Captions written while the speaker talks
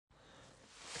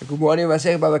Good morning,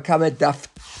 Bava Kamma Daf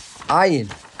Ayin.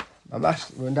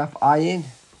 We're Daf Ayin.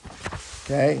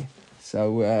 Okay,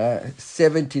 so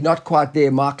 70, not quite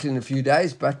there, marked in a few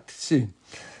days, but soon.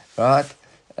 Right?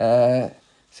 So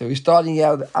we're starting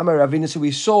here with Amar Ravina. So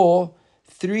we saw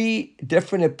three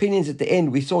different opinions at the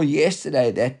end. We saw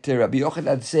yesterday that Rabbi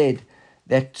Yochanan said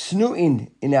that Snu'in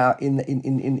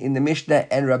in the Mishnah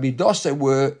and Rabbi Dosa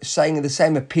were saying the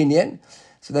same opinion.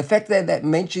 So the fact that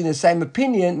mentioning the same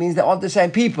opinion means they aren't the same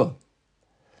people.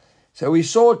 So we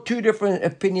saw two different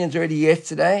opinions already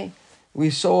yesterday.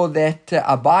 We saw that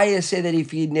Abaya said that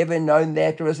if he'd never known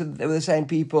that they were the same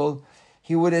people,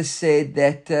 he would have said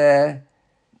that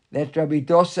Rabbi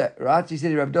Dosa, right? He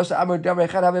said Rabbi Dosa, Amar Davar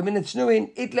Echad have a minute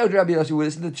Snu'in, Itlo Rabbi Dosa. He would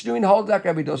have said that Snu'in hold like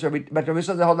Rabbi Dosa, but Rabbi Dosa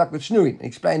doesn't hold like the Snu'in.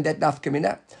 Explained that Naf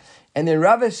Kamina. And then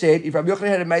Rava said, if Rabbi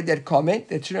Yochanan had made that comment,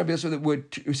 that Snu'in Rabbi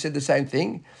Dosa said the same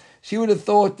thing, she would have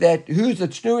thought that who's the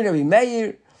Snu'in, Rabbi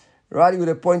Meir, right? He would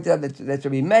have pointed out that's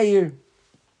Rabbi Meir,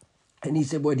 and he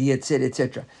said what he had said,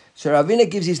 etc. So Ravina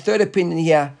gives his third opinion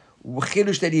here,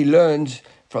 chidush that he learns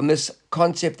from this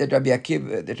concept that Rabbi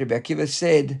Akiva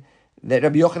said, that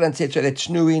Rabbi Yochanan said, so that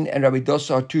Snu'in and Rabbi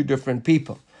Dosa are two different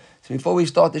people. So before we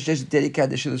start, let's just dedicate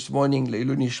the show this morning,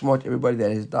 Le'ilu Nishmot, everybody that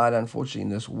has died unfortunately in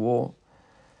this war,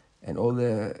 and all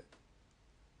the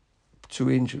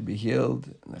Ptsuin should be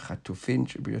healed, and the Chatufin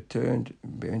should be returned.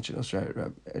 Mention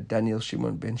also Daniel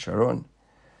Shimon ben Sharon.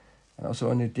 I also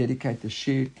want to dedicate the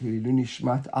shir to Le'ilu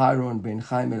Nishmat Aaron ben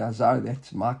Chaim Elazar,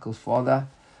 that's Michael's father,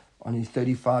 on his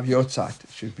 35 yortzeit.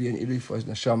 It should be an Ilui for his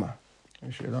neshama.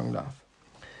 Wish you a long life.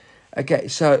 Okay,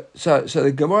 so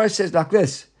the Gemara says like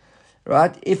this,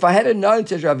 right? If I had known,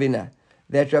 says Ravina,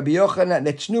 that Rabbi Yochanan,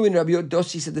 that Snu'in and Rabbi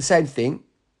Dosi said the same thing,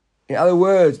 in other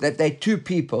words, that they're two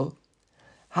people,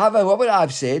 however, what would I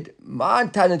have said?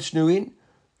 Man Tan and Snu'in,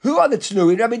 who are the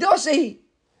Snu'in? Rabbi Dosi.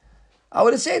 I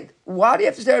would have said, why do you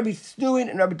have to say Rabbi Snu'in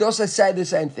and Rabbi Dosa say the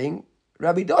same thing?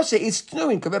 Rabbi Dosa is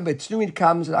Snu'in. Remember, Snu'in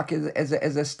comes like as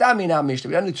a stam in our Mishnah.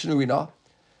 We don't know Snu'in, no?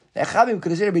 The Chavim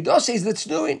could have said Rabbi Dosa is the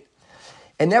Snu'in.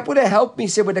 And that would have helped me,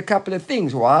 say, with a couple of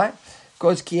things. Why?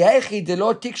 Because what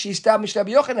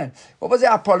was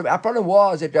our problem? Our problem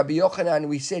was that Rabbi Yochanan,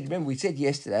 we said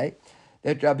yesterday,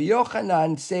 that Rabbi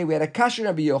Yochanan said, we had a kasha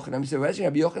Rabbi Yochanan. We said, well,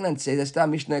 Rabbi Yochanan says that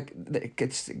Stam Mishnah, that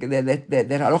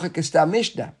halacha kestam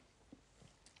Mishnah.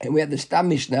 And we had the Stam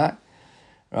Mishnah,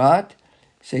 right?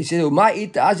 So he said, why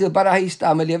don't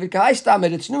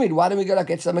we go like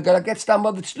get Stam? We go like get Stam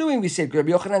of the Tznuin, we said.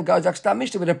 Rabbi Yochanan goes like Stam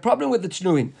Mishnah, but a problem with the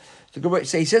Tznuin.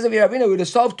 So he says, we would have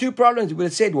solved two problems. We would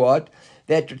have said what?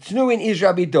 That Tznuin is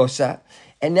Rabbi Dosa,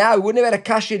 and now we wouldn't have had a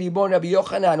kasha anymore on Rabbi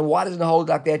Yochanan. Why doesn't it hold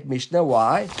like that Mishnah?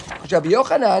 Why? Because Rabbi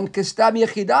Yochanan, Kestam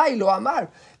Yechidai lo Amar.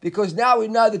 Because now we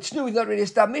know that Tznuin is not really a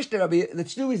Stam Mishnah. The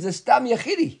Tznuin is a Stam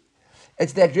Yechidi.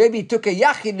 It's that Rabbi took a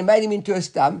Yachid and made him into a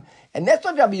Stam. And that's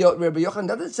what Rabbi Yochanan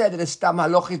doesn't say that a Stam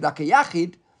Haloch is like a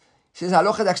Yachid. He says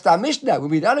Haloch is like Stam Mishnah, when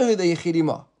we don't know who the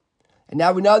Yechidim are. And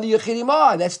now we know the Yechidim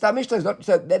are, and that's Stam Mishnah.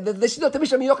 This is not the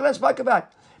Mishnah Rabbi Yochanan spoke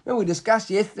about. Remember, we discussed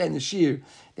yesterday in the Shir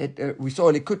that we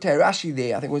saw Likutei Rashi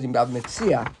there, I think it was in Bava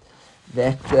Metzia,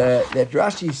 that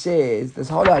Rashi says, this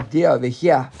whole idea over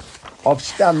here of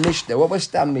Stam Mishnah. What was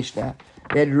Stam Mishnah?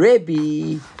 That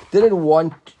Rebbe didn't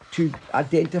want to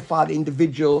identify the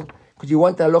individual because he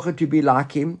wanted the halacha to be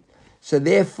like him. So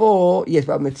therefore, yes,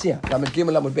 Bava Metzia,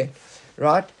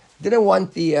 right? Didn't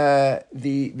want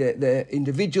the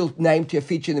individual name to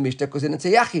feature in the Mishnah because then it's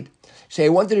a Yachid. So he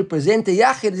wanted to present a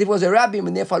Yachid as if it was a Rabbim,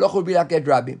 and therefore halacha would be like that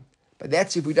Rabbim. But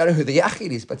that's if we don't know who the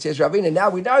Yachid is. But says Ravina, now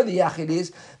we know who the Yachid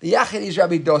is. The Yachid is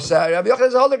Rabbi Dosa. Rabbi Yochanan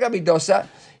is holding Rabbi Dosa.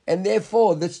 And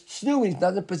therefore, the Snu'in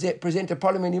doesn't present a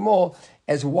problem anymore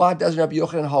as why doesn't Rabbi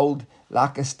Yochanan hold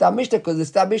like a Stam Mishnah? Because the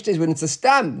Stam Mishnah is when it's a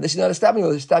Stam. This is not a Stam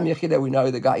anymore. The Stam Yechidah, we know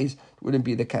who the guy is. It wouldn't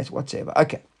be the case whatsoever.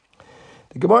 Okay.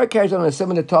 The Gemara carries on a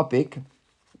similar topic,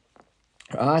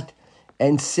 right?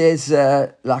 And says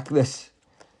like this.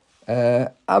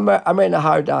 Amar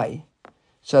Nahar Dai.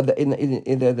 So the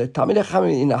Talmid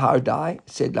Chachamim in Nahar Dai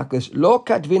said like this: Lo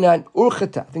katvina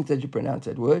urchata. I think that you pronounce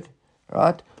that word,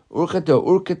 right?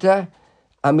 Urchata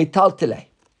amitaltele.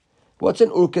 What's an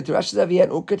urchata? Rashi says here, an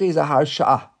urchata is a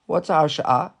harsha'ah. What's a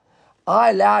harsha'ah? I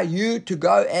allow you to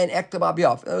go and act on my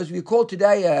behalf. In other words, we call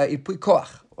today a ipui koach,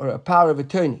 or a power of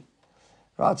attorney.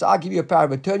 Right? So I give you a power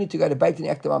of attorney to go to Beit and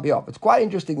act on my behalf. It's quite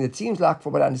interesting. It seems like,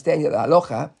 from what I understand of the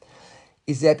halacha,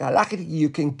 is that halachically you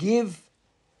can give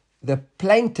the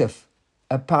plaintiff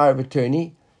a power of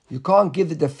attorney. You can't give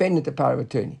the defendant a power of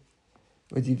attorney.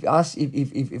 But if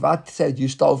I said you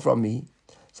stole from me,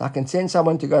 so I can send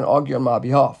someone to go and argue on my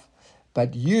behalf.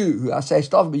 But you, who I say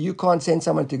stole from me, you can't send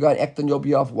someone to go and act on your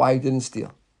behalf why you didn't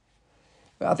steal.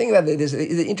 Well, I think about it, there's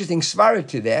an interesting svara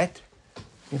to that.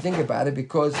 You think about it,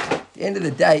 because at the end of the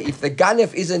day, if the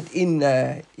ganef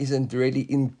isn't really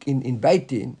in Beit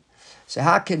Din, so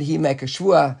how can he make a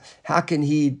shvua? How can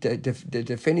he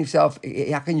defend himself?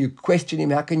 How can you question him?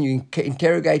 How can you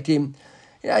interrogate him?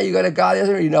 You got a guy that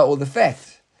doesn't really know all the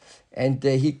facts, and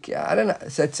I don't know.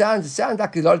 So it sounds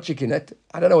like there's logic in it.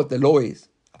 I don't know what the law is.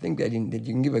 I think that you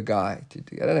can give a guy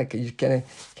I don't know.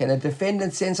 Can a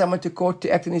defendant send someone to court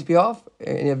to act on his behalf?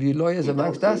 Any of you lawyers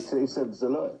amongst us? He sends the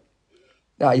lawyer.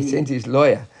 No, he sends his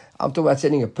lawyer. I'm talking about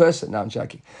sending a person. No, I'm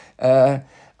joking.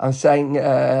 I'm saying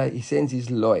he sends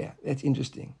his lawyer. That's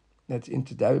interesting.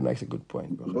 David makes a good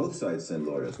point. Both sides send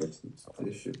lawyers. What's the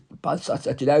issue? Both sides.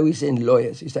 Today we send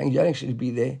lawyers. He's saying you don't actually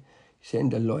be there. You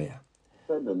send a lawyer.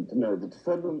 The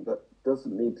defendant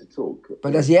doesn't need to talk.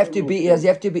 But does he have to be? Does he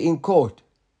have to be in court?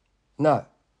 No.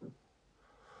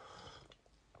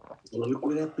 Well, look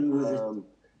what happened with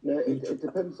no, it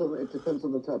depends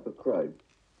on the type of crime.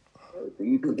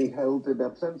 You can be held in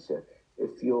absentia.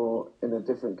 If you're in a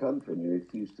different country and you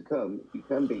refuse to come, you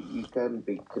can be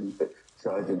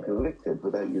tried and convicted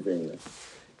without you being there.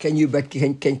 Can you? But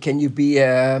can you be?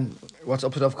 What's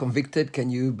opposite of convicted? Can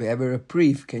you have a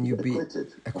reprieve? Can you be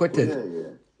acquitted?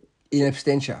 Yeah. In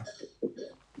absentia.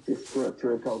 Just for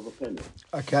a cold offender.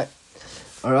 Okay.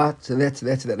 All right. So that's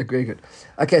that. Very good.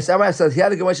 Okay. So Amar says here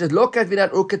the Gemara says look at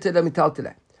vinan urkatela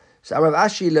mitaltela. So Amar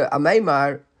Ashi le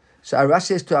Ameimar. So Rashi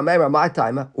says to Ameimar, my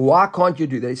timer, why can't you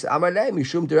do that? He says Amar le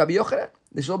Mishum to Rabbi Yochanan.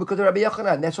 This is all because of Rabbi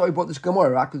Yochanan. That's why we brought this Gemara,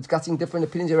 right? Discussing different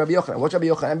opinions of Rabbi Yochanan. What's Rabbi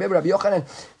Yochanan? Remember, Rabbi Yochanan,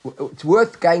 it's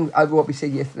worth going over what we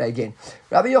said yesterday again.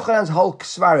 Rabbi Yochanan's whole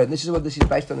svara, and this is what this is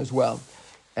based on as well,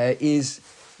 is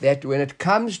that when it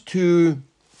comes to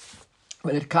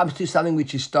something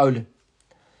which is stolen,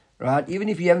 right? Even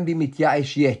if you haven't been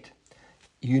mitya'ish yet,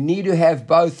 you need to have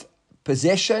both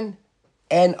possession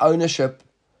and ownership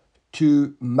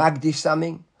to magdish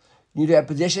something. You need to have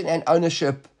possession and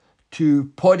ownership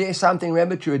to podeh something,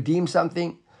 remember, to redeem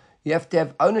something. You have to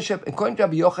have ownership. According to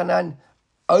Rabbi Yochanan,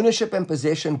 ownership and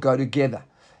possession go together.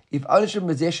 If ownership and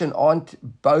possession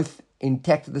aren't both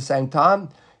intact at the same time,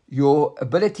 your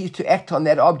ability to act on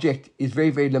that object is very,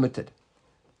 very limited.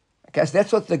 Okay, so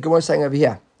that's what the Gemara is saying over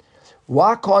here.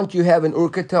 Why can't you have an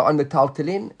urkata on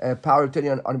metaltalin, power of attorney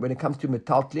on when it comes to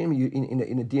metaltalin,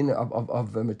 in a din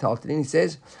of metaltalin? He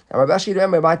says, Rabbi Ashi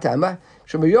remember my time, Rabbi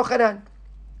Yochanan.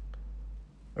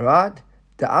 Right?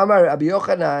 The Amar Rabbi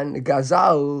Yochanan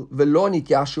Gazal Velonit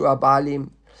Yashu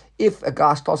Abalim. If a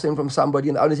guy stole something from somebody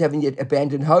and the owners haven't yet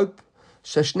abandoned hope,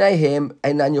 so Shnehem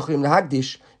Einan Yochim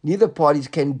Lahagdish, neither parties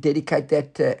can dedicate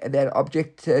that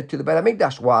object to the Beit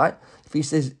HaMikdash. Why? If he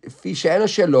says Fishano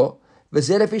Shelo,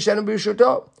 V'Zeh Fishano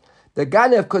B'Rishoto, the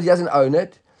Ganev because he doesn't own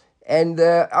it, and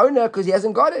the owner because he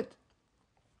hasn't got it.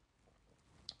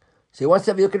 So he wants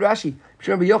to have a look at Rashi.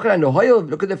 Remember Yochanan,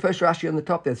 look at the first Rashi on the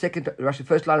top there, the second Rashi,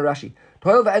 first line of Rashi.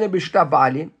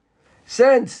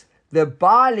 Since the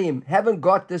Baalim haven't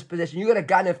got this possession, you got a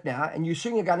ganef now, and you're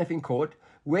suing a ganef in court,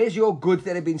 where's your goods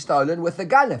that have been stolen with the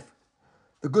ganef?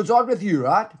 The goods aren't with you,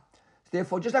 right?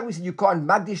 Therefore, just like we said, you can't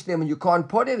magdish them and you can't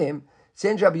potter them,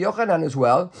 sends Rabbi Yochanan as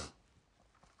well.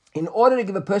 In order to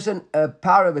give a person a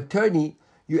power of attorney,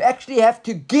 you actually have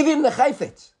to give him the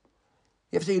chayfetz.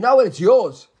 You have to say, you know what, it's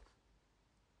yours.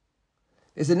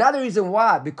 There's another reason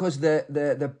why, because the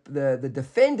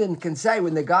defendant can say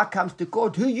when the guy comes to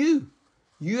court, who you?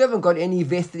 You haven't got any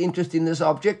vested interest in this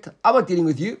object. I'm not dealing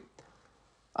with you.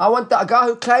 I want the guy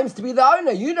who claims to be the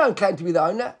owner. You don't claim to be the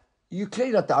owner. You're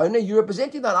clearly not the owner. You're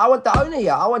representing the owner. I want the owner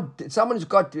here. I want someone who's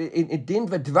got a din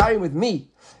v'dvarim with me.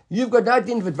 You've got no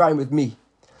din v'dvarim with me.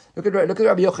 Look at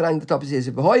Rabbi Yochanan at the top. He says,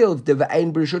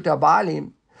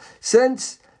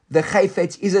 since the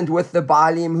chayfetz isn't with the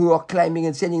Baalim who are claiming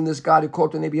and sending this guy to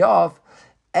court on their behalf,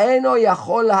 he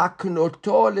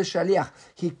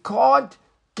can't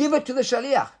give it to the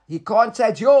shaliach. He can't say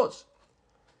it's yours.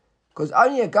 Because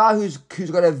only a guy who's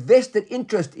got a vested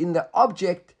interest in the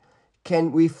object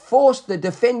can we force the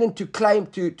defendant to claim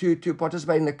to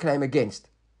participate in the claim against.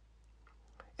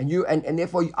 And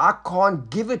therefore I can't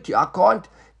give it to you. I can't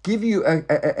give you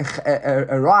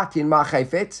a right in my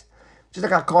chayfetz. Just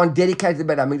like I can't dedicate the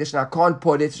Beit HaMikdash and I can't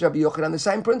put it to Rabbi Yochanan, the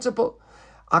same principle.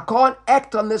 I can't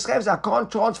act on this chayfetz. I can't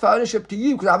transfer ownership to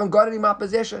you because I haven't got it in my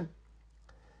possession.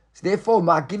 So therefore,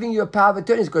 my giving you a power of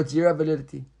attorney has got zero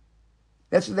validity.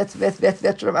 That's Rav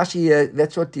Ashi.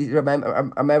 That's what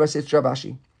Amara says to Rav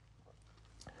Ashi.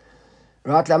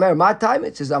 Right, Lamer, my time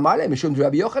it says Amale Mishum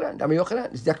Rabbi Yochanan. Rabbi Yochanan.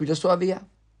 It's exactly we just saw over here.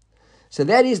 So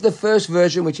that is the first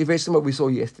version, which is very similar to what we saw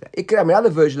yesterday. Another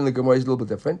version of the Gemara is a little bit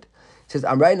different. It says,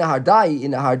 Amrei Nahardai,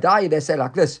 in Nahardai, they say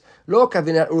like this, Lo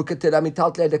kavina urkatila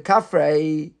mitaltle de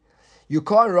kafrei. You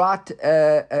can't write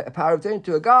a power of attorney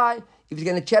to a guy if he's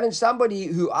going to challenge somebody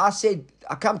who I said,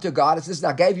 I come to a guy, listen,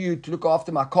 I gave you to look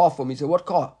after my car for me. He said, what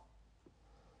car?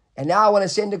 And now I want to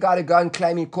send a guy to go and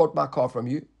claim he caught my car from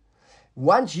you.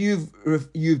 Once you've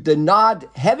denied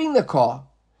having the car,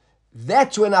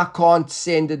 that's when I can't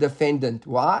send a defendant.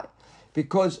 Why?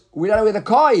 Because we don't know where the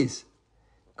car is.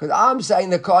 Because I'm saying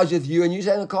the car's with you and you're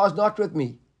saying the car's not with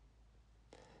me.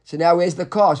 So now where's the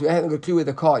car? So we haven't got a clue where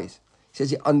the car is. He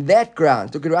says, on that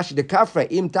ground, look at Rashi, the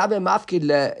kafre, im tabe mafkid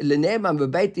leneman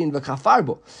v'beitin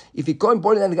v'chafarbo. If he can't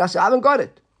point it, the guy says, I haven't got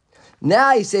it.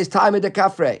 Now he says, time of the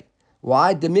kafre.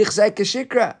 Why? The michzei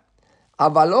kashikra.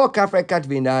 Avalo kafre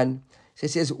katvinan. So he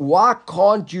says, why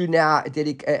can't you now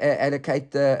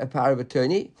allocate a power of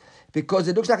attorney? Because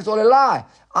it looks like it's all a lie.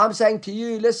 I'm saying to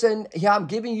you, listen, here I'm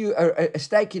giving you a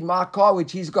stake in my car,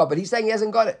 which he's got, but he's saying he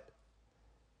hasn't got it.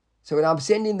 So when I'm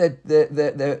sending the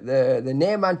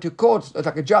Ne'eman to court, it's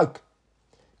like a joke.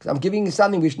 Because I'm giving you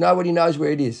something which nobody knows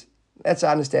where it is. That's how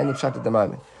I understand the pshat at the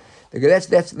moment. That's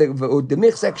the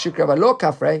michzek shikra lo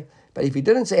kafrei. But if he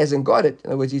didn't say he hasn't got it,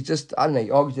 in other words, he's just, I don't know,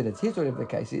 he argues that it's his, whatever the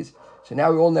case is. So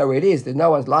now we all know where it is. There's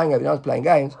no one's lying over, no one's playing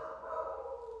games.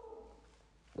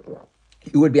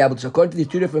 You would be able to, so according to these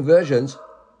two different versions,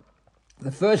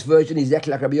 the first version is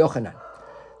exactly like Rabbi Yochanan.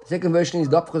 The second version is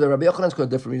not because of Rabbi Yochanan, it's because of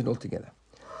a different reason altogether.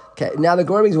 Okay, now the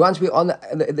Gemara brings, once we're on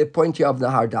the point here of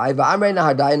Nahardai, V'amrei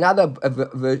Nahardai, another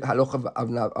halacha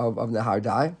of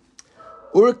Nahardai,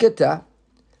 Urketa,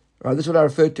 right, this is what I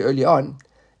referred to earlier on,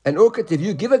 and Urketa, if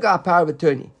you give a guy a power of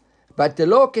attorney, but the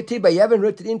law ketiba, you haven't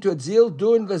written into it, zil,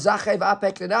 dun, v'zachay,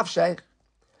 v'apek, l'nafshech,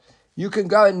 you can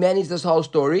go and manage this whole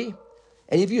story,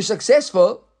 and if you're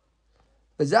successful,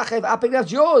 v'zachay, v'apek,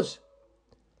 that's yours.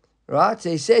 Right? So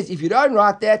he says, if you don't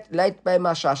write that, late by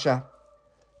mashasha.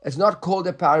 It's not called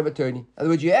a power of attorney. In other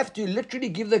words, you have to literally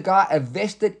give the guy a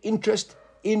vested interest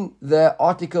in the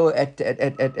article at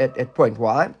point.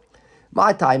 Why?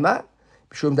 My timer,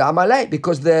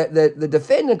 because the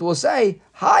defendant will say,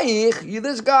 Hi, you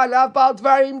this guy,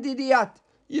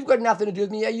 you've got nothing to do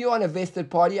with me. You're on a vested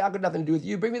party. I've got nothing to do with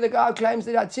you. Bring me the guy who claims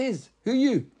that it's his. Who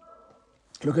you?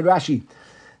 Look at Rashi.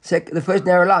 The first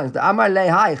narrow lines. The Amar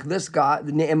Lehaich, this guy,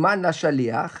 the Ne'eman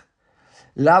Shaliach,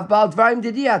 Lav Baal Dvarim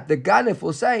Didiyat, the Ganef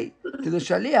will say to the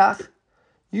Shaliach,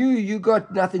 you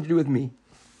got nothing to do with me.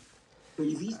 But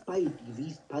if he's paid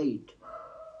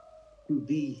to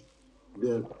be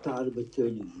the power of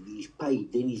attorney, if he's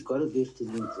paid, then he's got a vested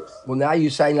interest. Well, now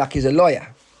you're saying like he's a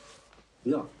lawyer.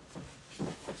 Yeah.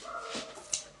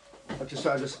 I just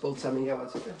spilled something here. 1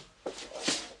 second.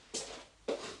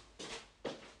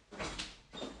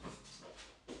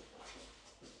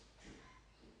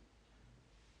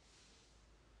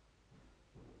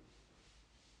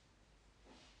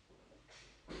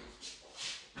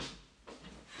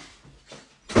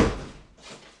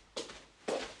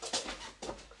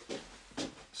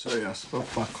 Sorry, I spilled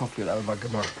my coffee all over my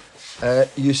Gemara.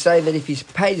 You say that if he's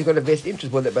paid, he's got a vested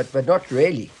interest with it, but not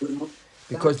really.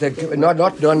 Because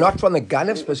not from the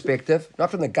Ganef's perspective,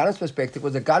 because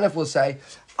the Ganef will say,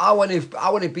 I want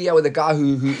to be here with a guy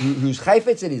whose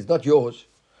chayfetz it is, not yours.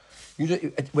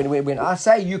 When I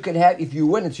say you can have, if you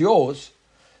win, it's yours.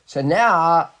 So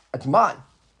now it's mine.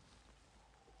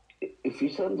 If you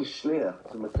send a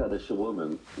shliach to Makadosh a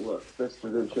woman, what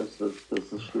vested interest does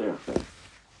the shliach have?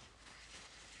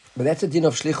 But that's a din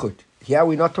of shlichut. Here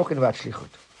we're not talking about shlichut.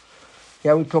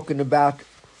 Here we're talking about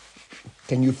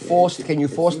can you force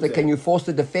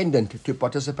the defendant to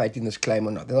participate in this claim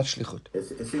or not? That's not shlichut.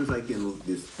 It seems like in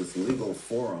this legal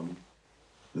forum,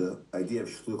 the idea of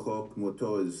shlichut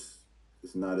moto is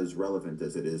not as relevant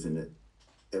as it is in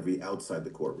every outside the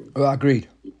courtroom. Oh, agreed.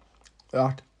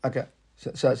 Right. Okay.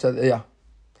 So yeah.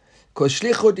 Because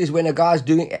shlichut is when a guy's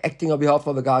acting on behalf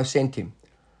of the guy who sent him.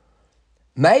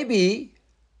 Maybe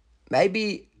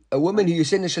a woman who you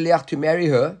send a shaliach to marry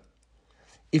her,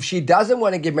 if she doesn't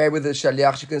want to get married with the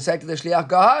shaliach, she can say to the shaliach,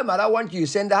 go home, I don't want you,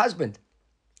 send the husband.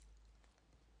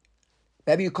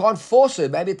 Maybe you can't force her,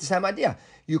 maybe it's the same idea.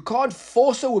 You can't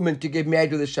force a woman to get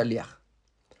married with a shaliach.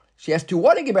 She has to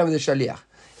want to get married with the shaliach.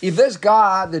 If this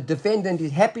guy, the defendant,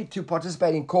 is happy to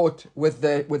participate in court with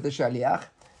the shaliach,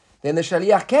 then the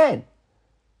shaliach can.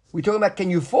 We're talking about, can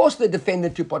you force the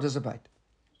defendant to participate?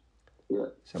 Yeah.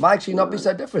 So it might actually not be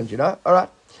so different, All right.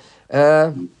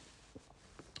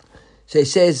 So he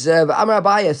says,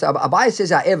 Abai says, however, Abai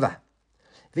says,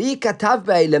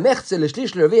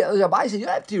 you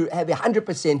don't have to have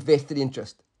 100% vested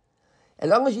interest. As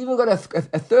long as you've even got a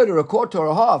third or a quarter or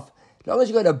a half, As long as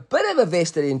you've got a bit of a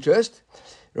vested interest,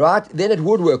 right, then it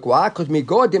would work. Why? Because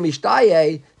migod de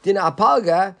mishtaye dina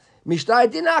apalga,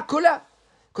 mishtaye dina akula.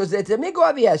 Because it's a migo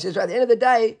over here. Says, right, at the end of the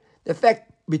day, the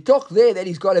fact we talk there that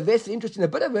he's got a vested interest in a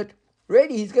bit of it,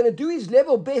 really, he's going to do his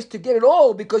level best to get it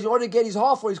all, because in order to get his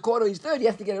half or his quarter or his third, he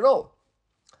has to get it all.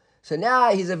 So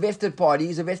now he's a vested party,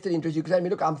 he's a vested interest. You can say to me,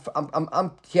 look,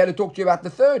 I'm here to talk to you about the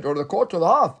third or the quarter or the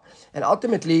half. And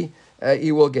ultimately,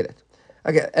 he will get it.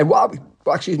 Okay, and while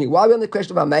we're on the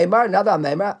question of Maimar, another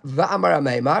Maimar, Va'amar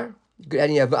Maimar, good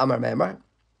idea, Va'amar Maimar.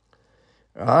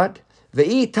 Right?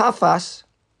 Ve'i tafas,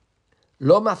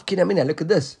 lo mafkina mina. Look at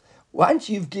this. Once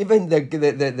you've given the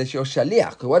your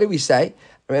shaliach, what do we say?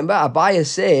 Remember, Abaya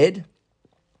said,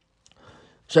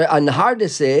 and Harda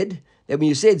said, that when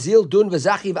you said zil dun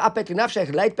v'zachi v'apek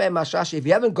l'nafshech leit b'hem mashash, if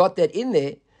you haven't got that in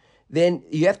there, then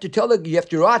you have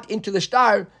to write into the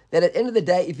star that at the end of the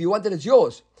day, if you want it, it's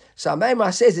yours. So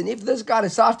Maimar says, and if this guy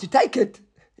decides to take it,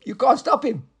 you can't stop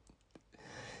him.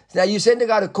 So now you send the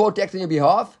guy to court to act on your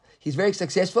behalf. He's very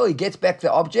successful. He gets back the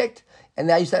object, and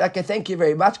now you say, okay, thank you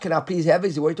very much. Can I please have it?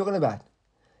 He says, what are you talking about?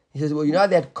 He says, well, you know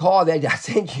that car that I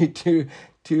sent you to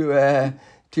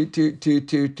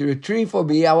retrieve for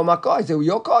me, I want my car. I said, well,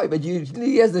 your car, but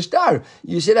he has the star.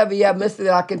 You said over here, mister,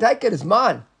 that I can take it, it's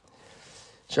mine.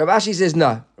 So Rashi says,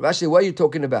 no. Rashi, what are you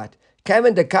talking about?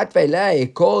 Kamen de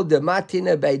katvei called the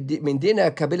matina mindina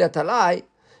kabila talai,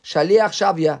 shaliach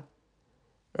shavya.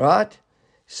 Right?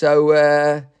 So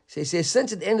he says,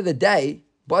 since at the end of the day,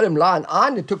 bottom line, I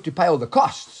undertook to pay all the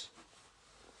costs.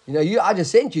 You know, I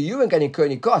just sent you. You weren't going to incur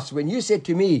any costs. When you said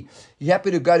to me, you're happy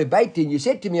to go to Beit Din, you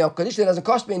said to me, on condition it doesn't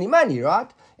cost me any money,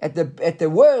 right? At the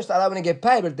worst, I don't want to get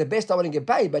paid, but at the best, I want to get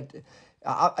paid. But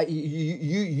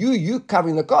you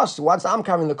covering the costs. Once I'm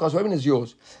covering the costs, everything is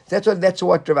yours. That's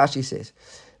what Ravashi says,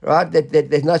 right? That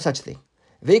there's no such thing.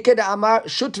 Viked Amar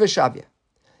Shut v'Shavya.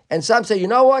 And some say, you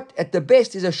know what? At the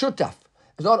best, he's a shutaf.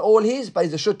 It's not all his, but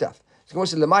he's a shutaf. So we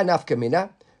say, Lemay nafkamina.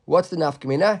 What's the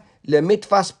nafkamina?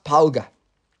 Lemitfas palga.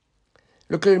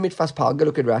 Look at Lemitfas palga.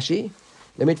 Look at Rashi.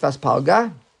 Lemitfas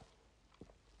palga.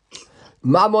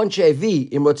 Mamon shevi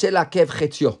imrotze lakev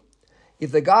chetzio.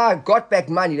 If the guy got back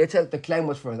money, let's say the claim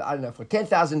was for, I don't know, for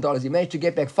 $10,000, he managed to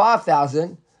get back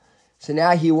 $5,000, so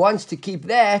now he wants to keep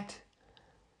that,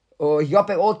 or he got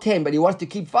back all 10, but he wants to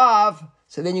keep 5,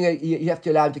 so then you have to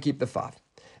allow him to keep the 5.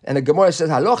 And the Gemara says,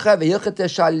 Halocha v'hilchete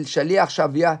shaliach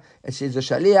shavya. It says the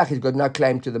shaliach, he's got no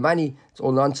claim to the money, it's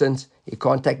all nonsense, he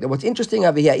can't take that. What's interesting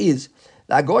over here is,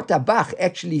 the Agota Bach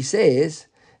actually says,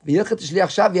 v'hilchete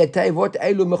shaliach shavya teivot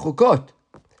elu mechukot.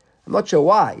 I'm not sure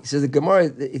why. He says the Gemara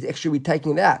is actually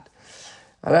taking that.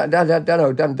 I don't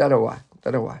know why.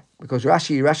 Don't know why. Because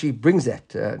Rashi brings that.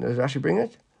 Does Rashi bring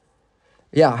it?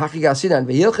 Yeah, Hachigar Sinan.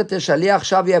 V'hilchete shaliach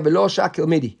shavya v'lo shakil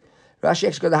midi. Rashi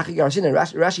actually got the Hachigar Sinan.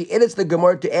 Rashi edits the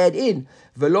Gemara to add in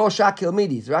v'lo shakil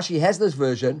midi. Rashi has this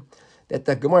version that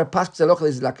the Gemara pasks aloch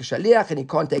is like a shaliach and he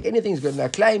can't take anything. He's got no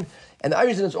claim. And the only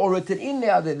reason it's all written in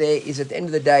there is at the end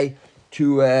of the day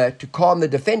to calm the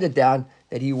defendant down,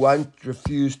 that he won't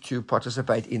refuse to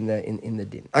participate in the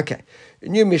din. Okay,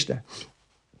 new Mishnah.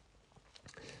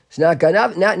 So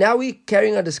now we're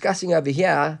carrying on discussing over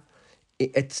here.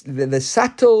 It's the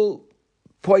subtle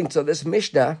points of this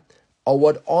Mishnah are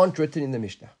what aren't written in the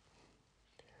Mishnah.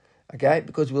 Okay,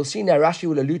 because we'll see now Rashi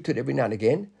will allude to it every now and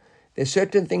again. There's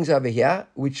certain things over here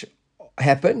which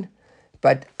happen,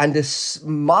 but under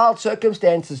mild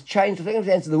circumstances, changed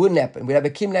circumstances, that wouldn't happen. We have a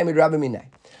kim name with Rabbi Minay.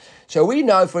 So we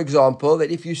know, for example,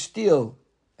 that if you steal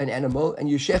an animal and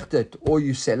you shecht it or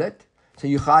you sell it, so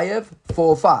you chayev 4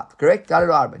 or 5, correct?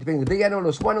 Depending on the big animal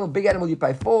or small animal, big animal you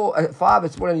pay 5, and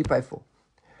small animal you pay 4.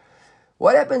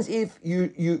 What happens if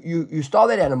you stole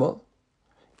that animal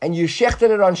and you shechted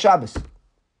it on Shabbos?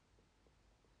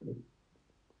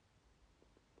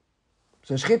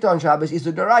 So shechita on Shabbos is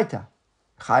the doraita,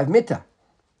 chayev mita,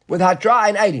 with hatra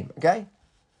and eidim, okay?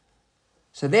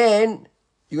 So then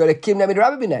you got a kim namid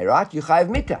Rabbi Binay, right? You chayev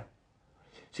mita.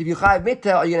 So if you chayev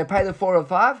mita, are you going to pay the 4 or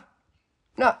 5?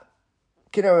 No.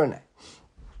 If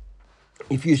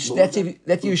you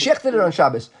shechted it on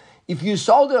Shabbos. If you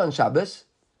sold it on Shabbos,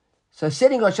 so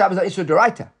selling on Shabbos is Isur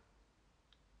Doraita.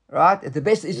 Right? At the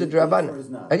best, Isur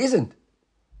Dorabanan. It isn't.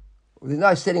 There's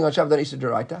no selling on Shabbos on Isur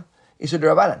Doraita. Isur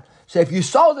Dorabanan. So if you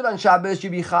sold it on Shabbos,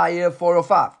 you'd be chayev 4 or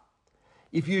 5.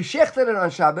 If you shechted it on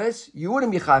Shabbos, you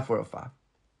wouldn't be chayev 4 or 5.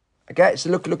 Okay, so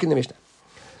look in the Mishnah.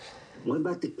 What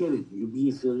about the Keren? You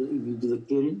do the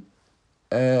Keren?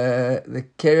 The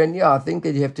Keren, yeah, I think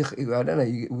that you have to, I don't know,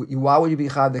 why would you be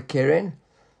chayav the Keren?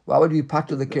 Why would you be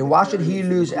part of the Keren? Why should he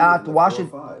lose out? Why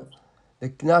should...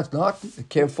 No, it's not. The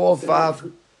Keren 4 or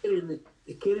 5...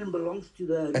 The Keren belongs to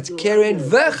the... It's Keren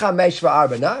v'chamesh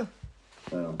v'arba, no?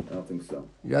 I don't think so.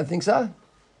 You don't think so?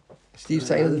 Steve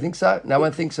saying doesn't think so? No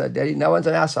one thinks so, Daddy. No one's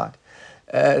on our side.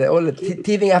 They're all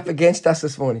teething up against us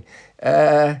this morning.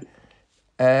 Is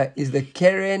the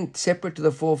Keren separate to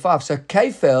the 4 or 5? So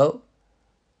Kefel,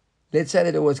 let's say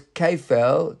that it was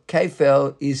Kefel.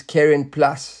 Kefel is Keren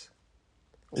plus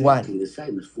 1. Exactly the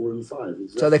same as 4 and 5.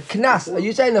 Exactly. So the Knas, are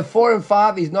you saying the 4 and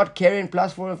 5 is not Keren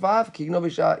plus 4 and 5?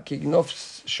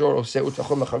 Kignof shor or se'ut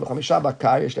v'chom v'chol v'chamisha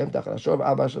bakar yesh lehem tachat hashor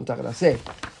v'arba yesh lehem tachat haseh.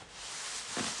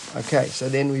 Okay, so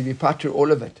then we be part through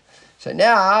all of it. So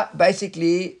now,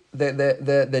 basically, the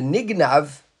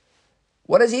Nignav,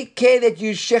 what does he care that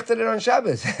you shechted it on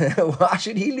Shabbos? Why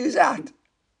should he lose out?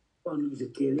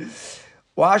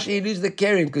 Why should he lose the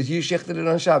Keren? Because you shechted it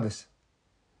on Shabbos.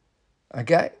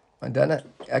 Okay, I don't know.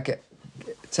 Okay,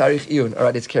 Tzarich Iyun. All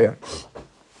right, let's carry on.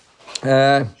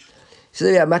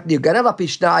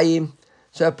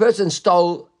 So a person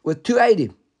stole with 2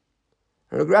 eidim.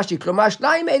 Rashi, Klomash,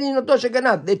 Laim eidim notosha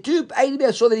ganav. The 2 eidim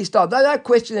I saw that he stole. No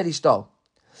question that he stole.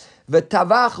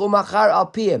 V'tavach u'machar al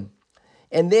piyem.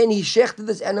 And then he shechted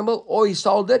this animal, or he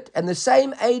sold it, and the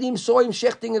same eidim saw him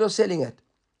shechting it or selling it.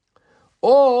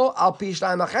 Or al pi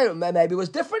shnaim acher, maybe it was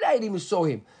different eidim who saw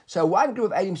him. So one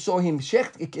group of eidim saw him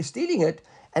stealing it,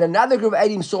 and another group of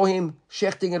eidim saw him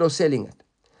shechting it or selling it.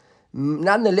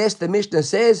 Nonetheless, the Mishnah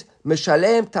says,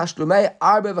 Meshalem tashlumei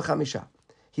arba v'chamisha.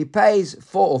 He pays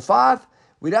 4 or 5.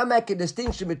 We don't make a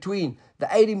distinction between the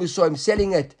eidim who saw him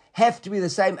selling it have to be the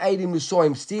same eidim who saw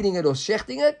him stealing it or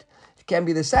shechting it. It can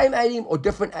be the same eidim or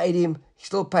different eidim. He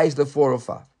still pays the 4 or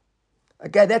 5.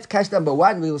 Okay, that's case number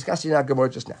 1. We'll discuss it in our Gemara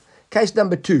just now. Case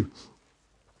number 2.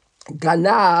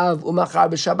 Ganav umachar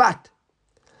b'Shabbat.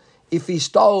 If he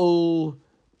stole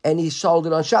and he sold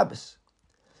it on Shabbos.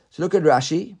 So look at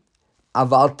Rashi.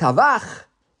 Aval tavach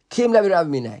kimle b'Rav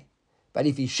Minei. But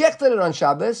if he shechted it on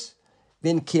Shabbos,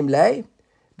 then kimle,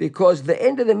 because the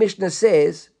end of the Mishnah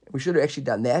says, we should have actually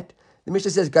done that. The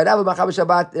Mishnah says, Ganav umachar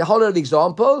b'Shabbat, a whole lot of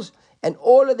examples, and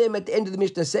all of them at the end of the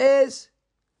Mishnah says,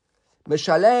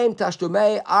 Meshalem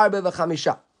tashlumei arba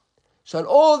v'chamisha. So in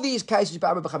all these cases, you pay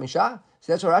arba v'chamisha.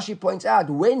 So that's what Rashi points out.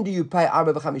 When do you pay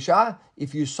arba v'chamisha?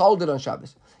 If you sold it on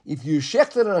Shabbos. If you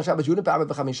shechted it on Shabbos, you wouldn't pay arba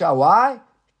v'chamisha. Why?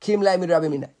 Kimle midrabi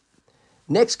minay.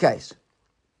 Next case.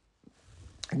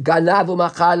 Ganav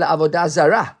u'machar la'avodah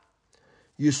zarah.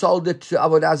 You sold it to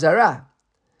avodah zarah.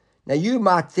 Now you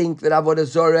might think that avodah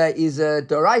zarah is a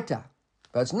doraita,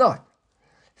 but it's not.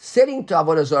 Selling to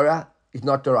avodah zarah is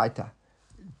not doraita.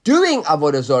 Doing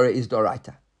avodah zarah is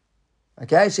doraita.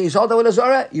 Okay, so you sold avodah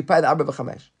zarah, you pay the arba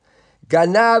v'chamesh.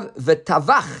 Ganav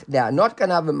v'tavach. Now, not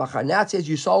ganav v'machar. Now it says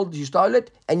you stole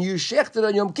it, and you shechted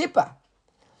on Yom Kippur.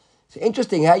 It's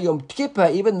interesting how Yom Kippur,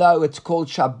 even though it's called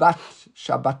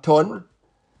Shabbaton,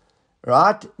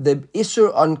 right? The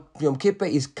issur on Yom Kippur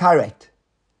is karet,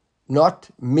 not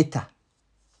mita.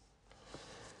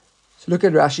 So look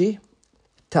at Rashi.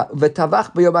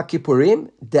 V'tavach b'yom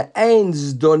kippurim de'ein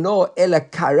zdono ela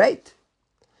karet.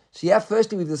 So yeah,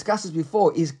 firstly, we've discussed this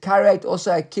before. Is karet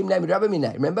also a kimle midrabi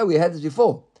minay? Remember, we had this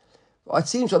before. It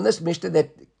seems from this Mishnah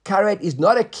that karet is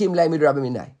not a kimle midrabi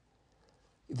minay.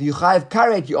 If you chayiv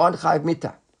karet, you aren't chayiv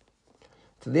mita.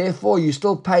 So therefore, you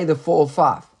still pay the 4 or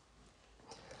 5.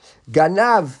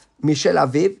 Ganav mishel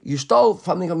aviv, you stole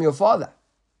something from your father.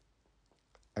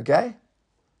 Okay?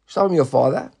 Stole from your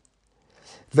father.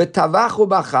 V'tavachu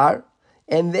bachar,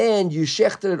 and then you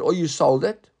shechted it or you sold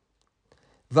it.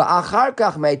 V'achar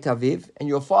kach meit aviv, and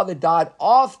your father died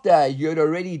after you had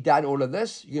already done all of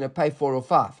this. You're going to pay 4 or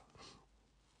 5.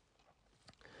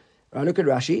 Right, look at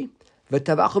Rashi.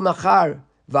 V'tavachu machar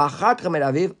v'achar kach meit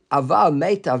aviv aval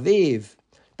meit aviv.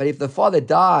 But if the father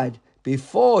died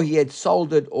before he had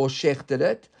sold it or shechted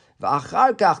it,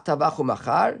 v'achar kach tavachu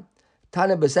machar,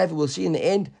 Tana b'sefer, we'll see in the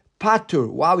end, patur.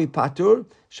 Why we patur?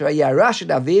 Sheyarash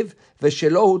aviv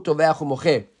v'shelohu toveach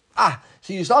u'mocher.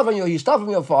 So you stole from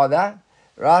your father,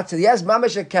 right? So he has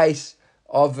mamash a case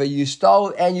of you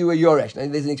stole and you were yoresh. Now,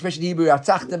 there's an expression in Hebrew,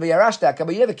 atzachta v'yarashta,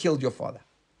 but you never killed your father.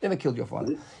 If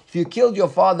you killed your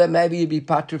father, maybe you'd be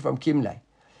patur from kimle,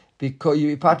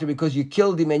 because you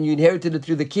killed him and you inherited it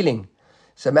through the killing.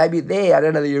 So maybe there, I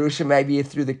don't know, the Yerusha, maybe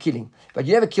through the killing. But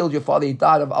you never killed your father. He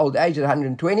died of old age at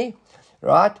 120,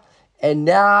 right? And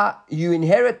now you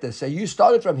inherit this. So you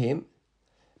stole it from him,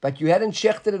 but you hadn't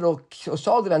shechted it or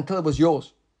sold it until it was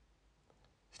yours.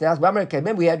 So now,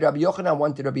 remember we had Rabbi Yochanan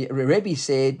wanted, Rebbe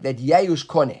said that Yayush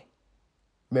Koneh.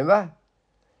 Remember?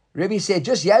 Rebbe said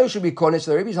just Yayush should be Koneh,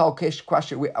 so the Rebbe's whole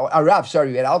question, we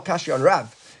had Al Kashi on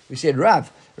Rav. We said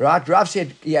Rav, right? Rav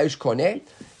said Yayush Koneh.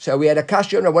 So we had a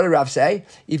Kashi on Rav. What did Rav say?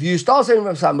 If you stole something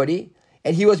from somebody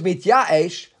and he was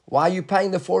mityaesh, why are you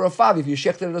paying the 4 or 5 if you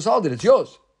shechted it or sold it? It's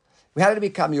yours. How did it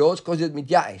become yours? Because it's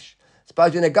mityaesh.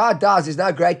 Suppose when a guy dies, there's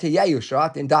no greater yeush,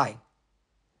 right, than dying.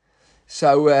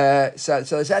 So the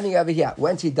same thing over here.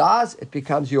 Once he dies, it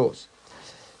becomes yours.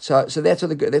 So that's what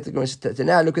the Gemara says. So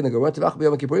now look in the Gemara. Tavach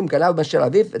b'yom kippurim ganav b'shel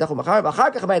aviv v'dachol machar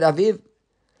v'achar kach b'ed aviv.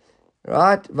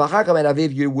 Right? V'achar kach b'ed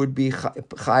aviv you would be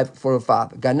chayv 4 or 5.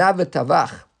 Ganav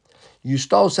v'tavach. You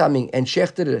stole something and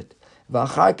shechted it.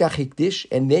 V'achar kach hikdish,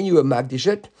 and then you were magdish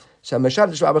it. So mashal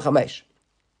t'shva b'chamesh.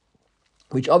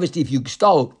 Which obviously if you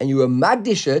stole and you were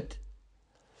magdish it,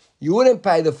 you wouldn't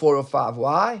pay the 4 or 5.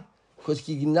 Why? Because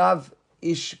ginav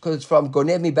ish, because it's from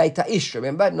gonev mi beita ish.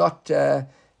 Remember, not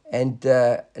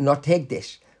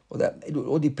hegdesh. It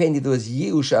all depends if it was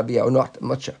yiushabia or not. I'm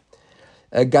not sure.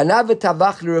 Ganav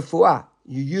v'tavach l'refuah.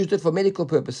 You used it for medical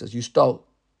purposes. You stole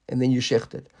and then you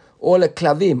shechted. Or a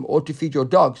klavim, or to feed your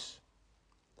dogs.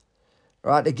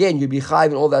 Right? Again, you'd be chayiv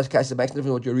in all those cases. It makes no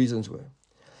difference what your reasons were.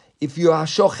 If you are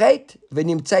shochet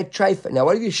v'nimtzeit treifa. Now,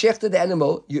 what if you shechted the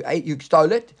animal? You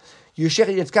stole it. You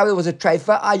shechted. It's covered. It was a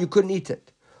treifa. You couldn't eat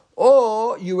it.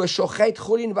 Or you were shochet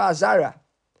chulin v'azara.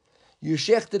 You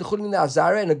shechted chulin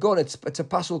v'azara, and again, it's a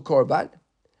pasul korban.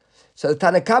 So the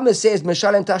Tana Kamma says,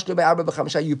 "Meshalem tashlu be'arba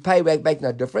b'chamsha." You pay, make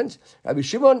no difference. Rabbi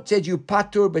Shimon said, "You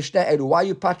patur b'shnei elu." Why are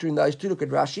you paturing those two? Look at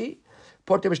Rashi.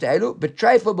 Patur b'shnei elu.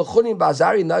 B'treifa b'chulin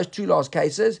v'azara in those two last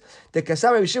cases. The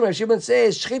Kasar Rabbi Shimon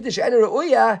says, "Shchita she'enu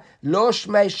re'uya lo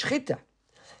shmei shchita."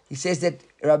 He says that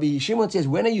Rabbi Shimon says,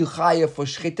 when are you chayav for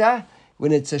shchita?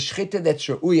 When it's a shchita that's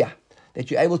re'uya,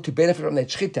 that you're able to benefit from that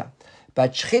shchita.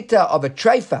 But shchita of a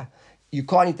treifa, you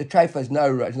can't eat the treifa. It's not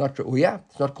re'uya.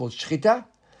 It's not called shchita.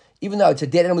 Even though it's a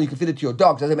dead animal, you can feed it to your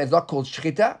dogs. Doesn't mean it's not called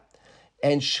shchita.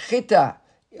 And shchita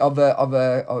in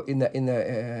the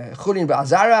chulin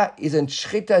ba'azara isn't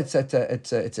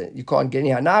shchita. You can't get any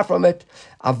hana from it.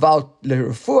 Aval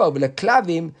lerefuah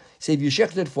leklavim. So if you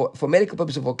shecht it for medical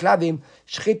purposes for klavim,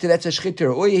 shchita, that's a shchita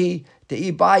re'uyi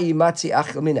te'i bayi matzi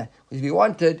achil mina. If you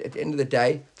wanted, at the end of the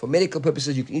day, for medical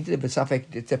purposes, you can eat it. But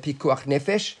it's a pikuach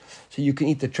nefesh, so you can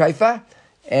eat the treifa,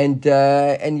 and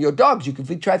your dogs, you can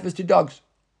feed treifas to dogs.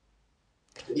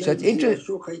 So it's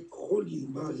interesting.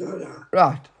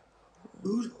 Right.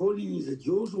 Whose chulin is it?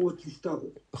 Yours or what you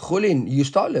stole? Chulin, you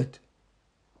stole it.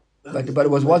 But it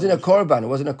wasn't a korban. It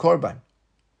wasn't a korban.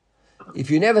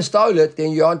 If you never stole it,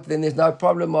 then then there's no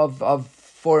problem of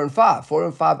 4 and 5. 4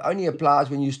 and 5 only applies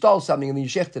when you stole something and then you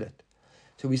shechted it.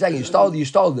 So we're saying you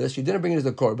stole this, you didn't bring it as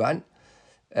a korban.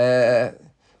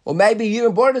 Or maybe you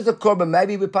even bought it as a korban.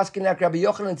 Maybe we paskin like Rabbi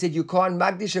Yochanan said you can't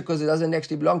magdish it because it doesn't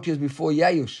actually belong to you before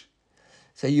Yayush.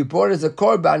 So you brought it as a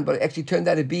korban, but it actually turned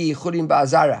out to be chulin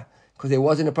ba'azara because there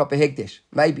wasn't a proper hekdesh.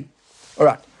 Maybe. All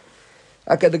right.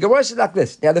 Okay, the Gemara says like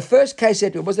this. Now, the first case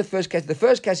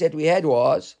that we had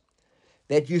was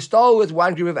that you stole with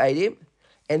one group of Eidim,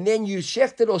 and then you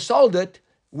shechted or sold it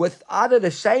with either the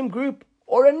same group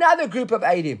or another group of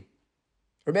Eidim.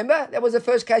 Remember? That was the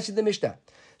first case in the Mishnah.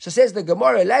 So says the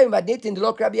Gemara,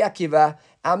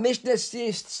 our Mishnah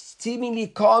seemingly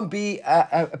can't be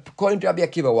according to Rabbi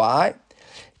Akiva. Why?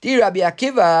 Rabbi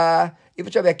Akiva, if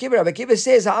it's Rabbi Akiva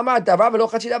says, Amar davar v'lo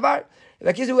chatzhi davar.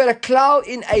 Rabbi Akiva says, we had a klal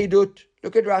in Eidut.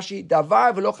 Look at Rashi.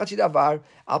 Davar v'lo chatzhi davar.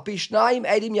 Al pi shnayim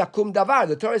eidim yakum davar.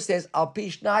 The Torah says, Al pi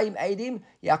shnayim eidim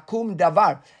yakum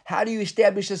davar. How do you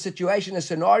establish a situation, a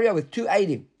scenario with 2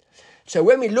 eidim? So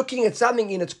when we're looking at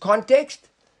something in its context,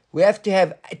 we have to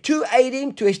have 2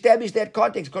 eidim to establish that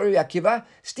context. According to Rabbi Akiva,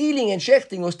 stealing and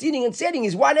shechting or stealing and selling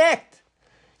is one act.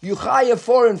 You chayav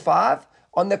 4 and 5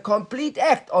 on the complete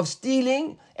act of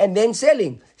stealing and then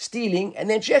selling, stealing and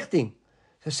then shechting.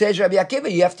 So says Rabbi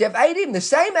Akiva, you have to have eidim, the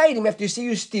same eidim, you have to see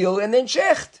you steal and then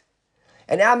shecht.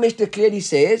 And our Mishnah clearly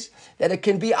says that it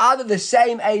can be either the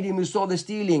same eidim who saw the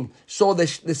stealing, saw the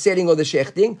selling or the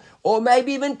shechting, or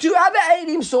maybe even 2 other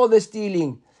eidim saw the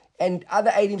stealing and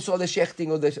other eidim saw the shechting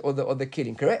or the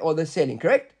killing, correct? Or the selling,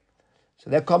 correct? So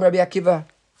that comes Rabbi Akiva.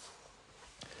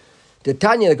 The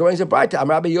Tanya, the Gemara is a brighter. I'm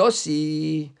Rabbi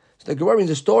Yossi. So the Gemara is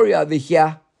a story over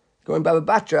here, going by Bava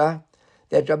Batra,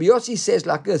 that Rabbi Yossi says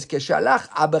like this: Keshalach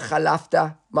Abba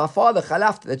Chalafta, my father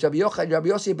Chalafta. That's Rabbi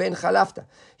Yossi ben Chalafta.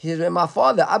 He says, when my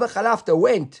father Abba Chalafta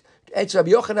went to Rabbi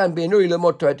Yochanan ben Nuri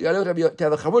lemot Torah, to have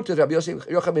a chavut with Rabbi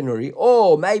Yochanan ben Nuri,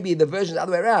 or maybe the version the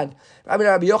other way around.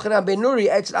 Rabbi Yochanan ben Nuri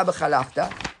to Abba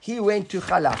Chalafta. He went to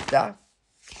Chalafta,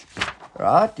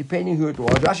 right? Depending who it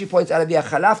was. Rashi points out there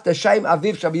Chalafta Shaim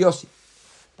Aviv Rabbi Yossi.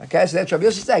 Okay, so that's Rabbi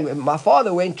Yossi saying, my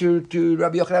father went to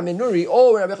Rabbi Yochanan ben Nuri,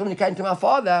 or when Rabbi Yochanan came to my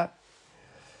father,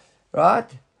 right?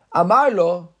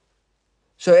 Amarlo,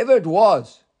 so ever it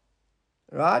was,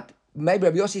 right? Maybe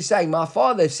Rabbi Yossi is saying, my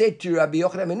father said to Rabbi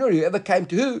Yochanan ben Nuri, whoever came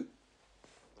to who?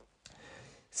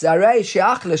 Zarei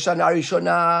sheach l'shana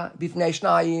rishona b'fnei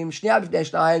shnayim, shniya b'fnei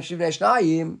shnayim, shlish b'fnei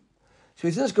shnayim. So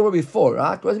we've seen this Gemara before,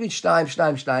 right? What does it mean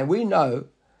shnayim? We know,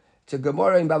 it's a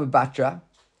Gemara in Bava Batra,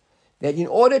 that in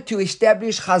order to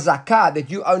establish chazakah, that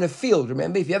you own a field,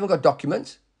 remember, if you haven't got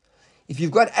documents, if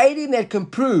you've got eidim that can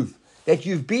prove that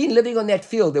you've been living on that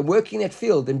field and working that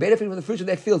field and benefiting from the fruits of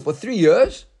that field for 3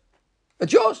 years,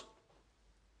 it's yours.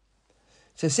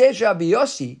 So says Rabbi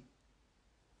Yossi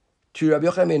to Rabbi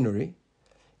Yochanan ben Nuri,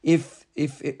 if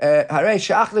Harei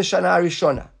Sha'ach L'Shana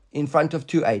Rishona in front of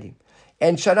 2 eidim,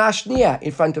 and Shana Shniya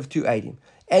in front of 2 eidim,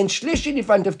 and Shlishit in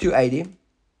front of 2 eidim,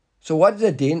 so what is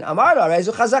the din? Amar lo Harei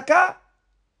Zu Chazakah.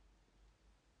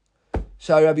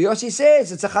 So Rabbi Yossi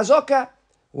says it's a chazaka.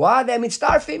 Why? They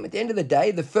mitztarfim. At the end of the day,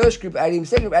 the first group eidim,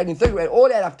 second group eidim, third group eidim,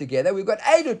 all add up together. We've got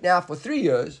eidut now for 3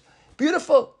 years.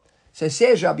 Beautiful. So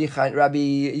says Rabbi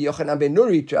Yochanan ben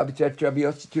Nuri to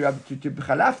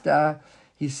Chalafta,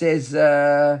 he says,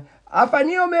 Afani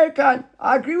Omerkan,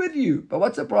 I agree with you. But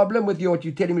what's the problem with what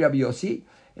you're telling me, Rabbi Yossi?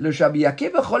 Rabbi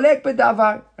Akiva cholek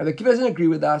bedavar. Rabbi Akiva doesn't agree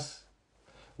with us.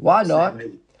 Why not?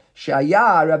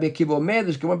 Shaya Rabbi Akiva Omer,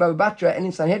 there's Gemara Bava Batra and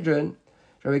in Sanhedrin,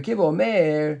 Rabbi Akiva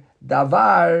Omer,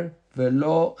 davar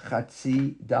velo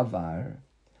chatzi davar.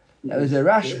 Now there's a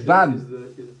Rashbam.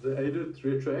 Is the audit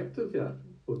retroactive? Yeah.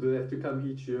 Or do they have to come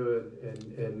each year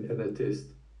and attest?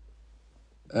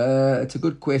 It's a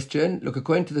good question. Look,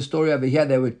 according to the story over here,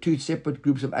 there were 2 separate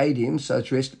groups of Eidim, so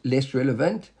it's less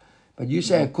relevant. But you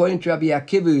say, according to Rabbi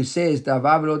Akiva, who says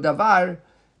davar velo davar,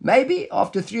 maybe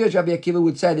after 3 years, Rabbi Akiva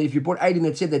would say that if you brought Eidim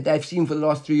that said that they've seen for the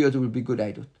last 3 years, it would be good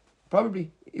Eidut.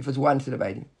 Probably, if it's one set of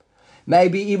Eidim.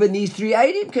 Maybe even these 3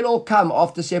 Eidim can all come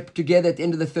after together at the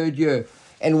end of the 3rd year.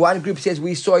 And one group says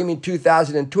we saw him in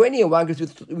 2020, and one group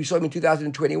says we saw him in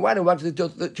 2021, and one group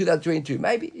says 2022.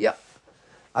 Maybe, yeah.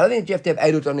 I don't think you have to have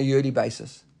Eidut on a yearly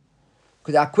basis.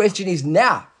 Because our question is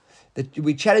now, that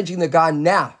we're challenging the guy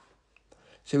now.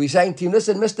 So we're saying to him,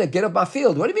 listen, mister, get off my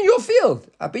field. What do you mean your field?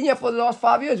 I've been here for the last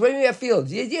 5 years. What do you mean your field?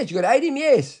 Yes, you got Eidim,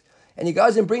 yes. And he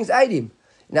goes and brings Eidim.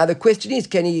 Now the question is,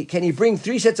 can he bring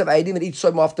 3 sets of Eidim that each saw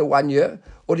him after 1 year?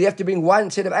 Or do you have to bring 1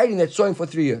 set of Eidim that saw him for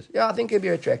 3 years? Yeah, I think it'll be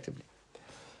retroactively.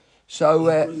 So,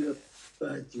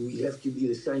 but you have to be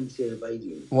the same set of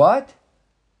Eidim. What?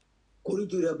 According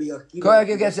to Rabbi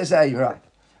Akiva.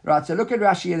 Right. So look at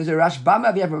Rashi. There's a Rashbam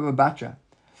of Bava Batra.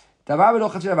 Davar v'lo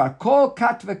chatzi davar. Kol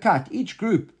kat v'kat. Each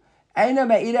group. Eina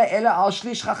me'ira ela al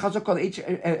shlish chazokah. Each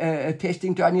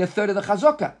attesting to only a third of the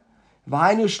chazokah.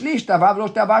 V'hainu shlish davar v'lo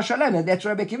davar shalem. And that's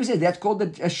what Rabbi Akiva says. That's called a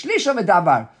shlish of a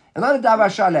davar. And not a davar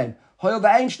shalem. Hoil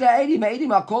v'ain shnei eidim.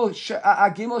 Eidim are called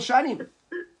gimel shanim.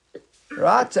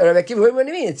 Right, so Rabbi Akiva, what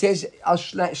do you mean? It says,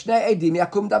 Shnei Eidim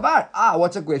Yakum Davar.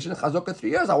 What's the question? Chazokah 3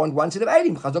 years. I want 1 set of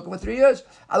Eidim. Chazokah for 3 years.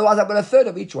 Otherwise, I've got a third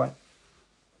of each one.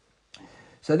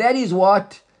 So that is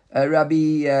what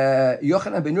Rabbi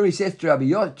Yochanan ben Nuri says to Rabbi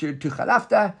to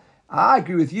Chalafta. I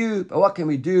agree with you, but what can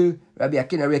we do? Rabbi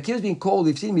Akiva has been called,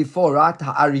 we've seen before, right?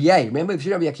 Aryeh. Remember, we've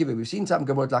seen Rabbi Akiva. We've seen something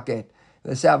about like that.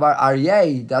 They say about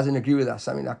Aryeh doesn't agree with us,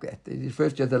 something like that. He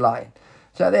refers to the lion.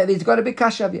 So there's got to be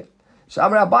kasha here. So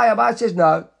Amar Abai says,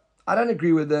 no, I don't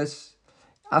agree with this.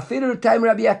 I feel the time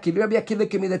Rabbi Akiva. Rabbi Akiva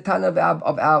can be the ton of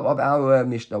our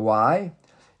Mishnah. Why?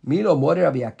 Milo more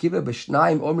Rabbi Akiva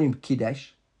b'shnaim omrim kiddush.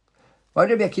 Why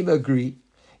did Rabbi Akiva agree?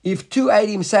 If 2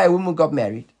 Eidim say a woman got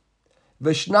married,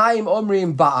 v'shnaim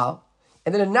omrim baal,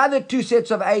 and then another 2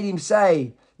 sets of Eidim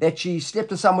say that she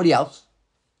slept with somebody else.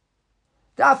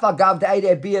 Dafa gav the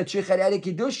Eidei bia tzrichet Eidei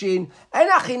kiddushin, and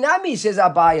achinami says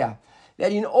Abaya.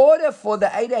 That in order for the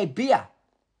Eidei Bia,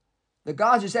 the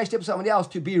guys who say step somebody else,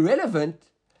 to be relevant,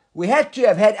 we had to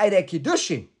have had Eidei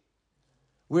Kiddushin.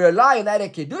 We rely on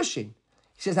Eidei Kiddushin.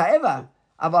 He says, however,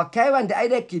 Aval Kevan the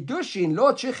Eidei Kiddushin,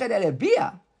 Lo Tzrichet Eidei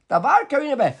Bia, Davar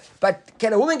Karina. But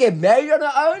can a woman get married on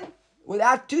her own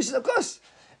without 2? Of course.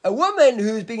 A woman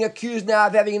who's being accused now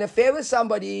of having an affair with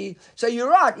somebody. So you're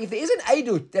right, if there is an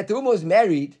Eidut that the woman was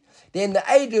married, then the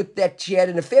Eidut that she had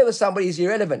an affair with somebody is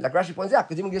irrelevant, like Rashi points out,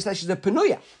 because even just say she's a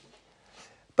Penuya.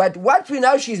 But once we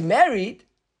know she's married,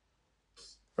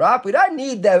 right, we don't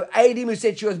need the Eidim who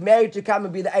said she was married to come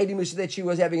and be the Eidim who said that she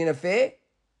was having an affair.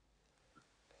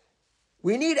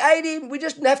 We need Eidim, we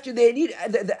just have to, they need,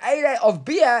 the Eidei of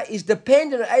Bia is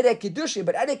dependent on Eidei Kiddushin,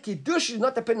 but Eidei Kiddushin is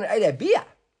not dependent on Eidei Bia.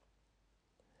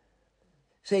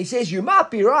 So he says, you might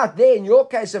be right there in your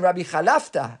case of Rabbi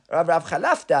Chalafta, Rav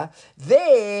Chalafta,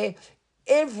 there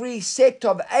every set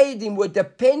of Eidim were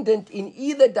dependent in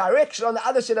either direction on the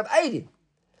other set of Eidim.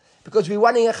 Because we're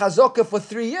wanting a Chazokah for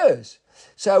 3 years.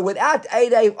 So without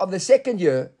Eidim of the 2nd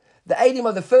year, the Eidim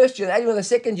of the 1st year and the Eidim of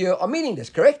the 2nd year are meaningless,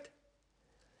 correct?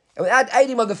 And without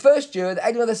Eidim of the first year, the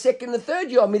Eidim of the second and the third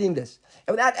year are meaningless.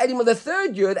 And without Eidim of the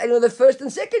third year, the Eidim of the first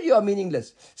and second year are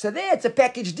meaningless. So there, it's a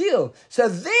package deal. So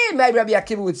there, maybe Rabbi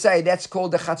Akiva would say that's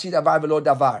called the Chatzi Davar V'lo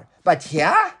Davar. But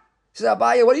here, says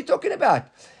Abaya, what are you talking about?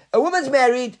 A woman's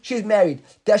married, she's married.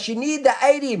 Does she need the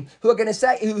Eidim who are going to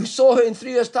say, who saw her in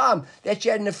 3 years' time, that she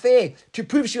had an affair to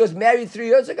prove she was married 3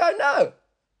 years ago? No.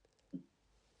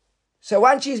 So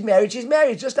once she's married,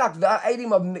 just like the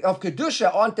Eidim of Kedusha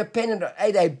aren't dependent on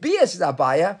Eidei Bia, says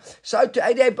Abaya, so to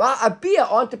Eidei Bia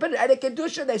aren't dependent on Eidei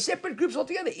Kedusha. They're separate groups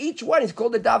altogether. Each one is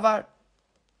called the Davar.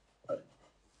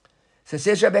 So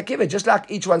says Rabbi Akiva, just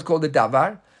like each one's called the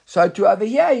Davar, so to over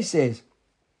here he says,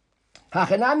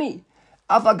 Hachanami,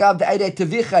 Afagav the Eidei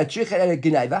Tevicha, Tricha Eidei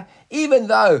Gneva, even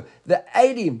though the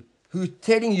Eidim who's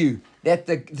telling you that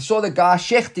saw the guy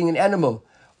shechting an animal,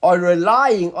 are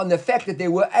relying on the fact that there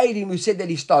were Eidim who said that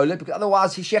he stole it, because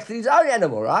otherwise he shechted his own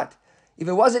animal, right? If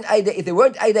it wasn't Eida, if there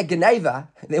weren't Eida Geneva,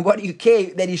 then what do you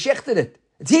care that he shechted it?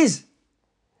 It's his.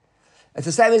 It's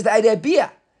the same as the Eida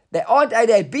Bia. They aren't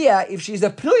Eida Bia if she's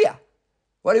a Pnuya.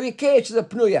 What do we care if she's a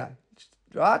Pnuya?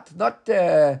 Right? Not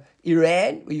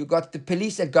Iran, where you've got the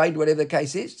police that go into whatever the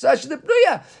case is. So she's a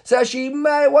Pnuya. So she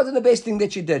wasn't the best thing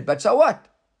that she did, but so what?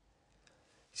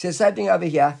 He says same thing over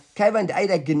here. Kavan the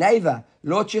Eida Geneva.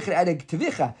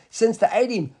 Since the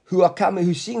Eidim who are coming,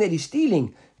 who's seeing that he's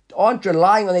stealing, aren't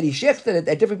relying on that he shechted it,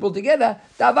 they're different altogether.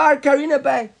 Davar Karina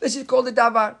Bay. This is called the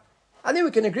Davar. I think we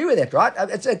can agree with that, right?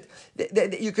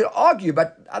 You could argue,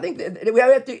 but I think we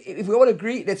have to, if we all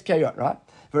agree, let's carry on, right?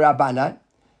 For Rabbanan.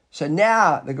 So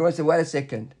now the Gemara said, wait a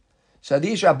second. So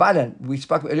these Rabbanan, we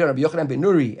spoke earlier, Rabbi Yochanan ben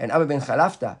Nuri and Abba ben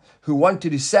Chalafta, who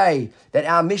wanted to say that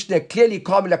our Mishnah clearly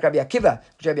comes like Rabbi Akiva,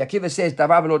 because Rabbi Akiva says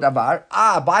davar v'lo davar.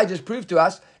 Abai just proved to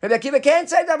us Rabbi Akiva can't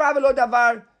say davar v'lo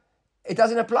davar. It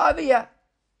doesn't apply over here,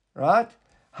 right?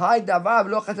 Hi davar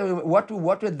v'lo chasav. What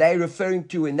were they referring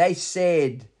to when they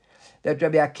said that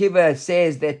Rabbi Akiva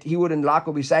says that he wouldn't like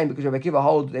what we're saying because Rabbi Akiva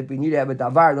holds that we need to have a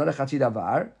davar, not a chatzi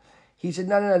davar? He said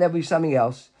no, that would be something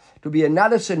else. To be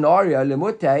another scenario,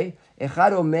 lemutei.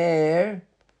 Echad omer,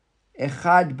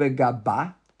 echad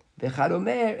begaba, v'echad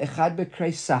omer, echad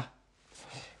bekreisa.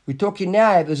 We're talking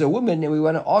now, if there's a woman and we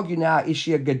want to argue now, is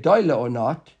she a gedola or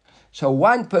not? So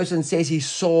one person says he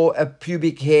saw a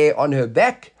pubic hair on her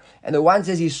back, and the one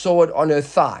says he saw it on her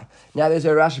thigh. Now there's a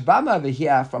Rashbam over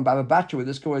here from Bava Batra, where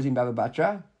this girl is in Bava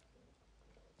Batra.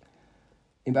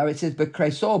 In Bava it says,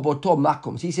 bekreisa boto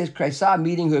makum. He says kreisa,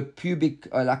 meaning her pubic,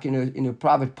 like in her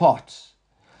private parts.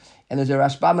 And there's a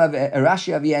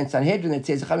Rashi of in Sanhedrin that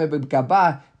says,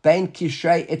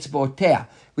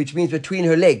 which means between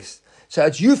her legs. So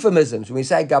it's euphemisms. When we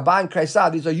say Gaba and Kreisa,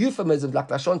 these are euphemisms, like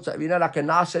Lashon, like a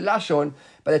Nase Lashon,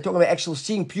 but they're talking about actual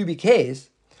seeing pubic hairs,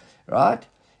 right?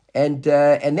 And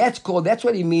that's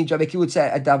what he means. Rabbi Akiva would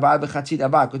say a davar v'chatzi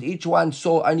davar, because each one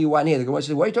saw only one hair. The Gemara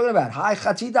says, what are you talking about? Hi,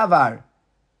 chatzi davar.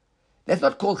 That's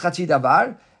not called chatzi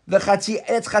davar. That's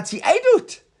chatzi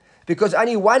edut. Because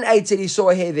only one aid said he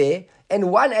saw a hair there,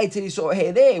 and one aid said he saw a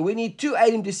hair there. We need two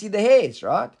aidim to see the hairs,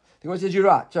 right? The Gemara says, you're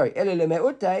right. Sorry.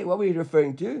 What were you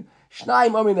referring to?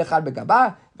 Shnayim omrim echad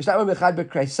begaba, v'shnayim omrim echad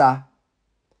bekreisa.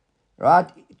 Right?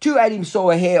 Two aidim saw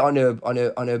a hair on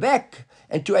her back,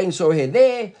 and two aidim saw a hair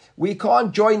there. We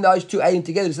can't join those two aidim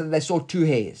together so that they saw two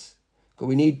hairs. Because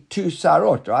we need two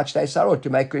sarot, right? Shnei sarot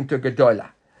to make her into a gedola.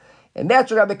 And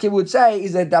that's what Rabbi Akiva would say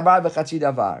is a davar v'chatzi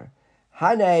davar.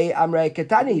 Hane amrei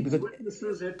ketani, because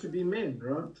witnesses had to be men,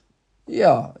 right?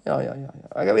 Yeah.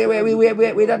 Okay,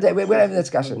 we don't have a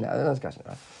discussion now. There's no discussion,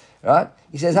 right?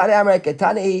 He says Hane amrei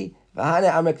ketani,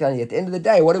 v'hane amrei ketani. At the end of the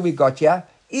day, what have we got here?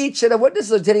 Each of the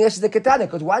witnesses are telling us the ketana,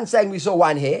 because one saying we saw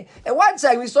one hair, and one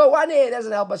saying we saw one hair. It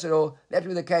doesn't help us at all. That will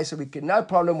be the case, so we can no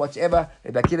problem whatsoever.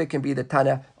 Rabbi Akiva can be the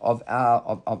Tana of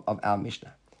our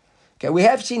Mishnah. Okay, we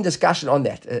have seen discussion on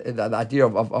that, the idea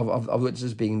of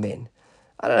witnesses being men.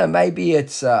 I don't know, maybe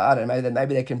it's,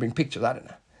 maybe they can bring pictures, I don't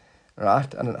know. Right?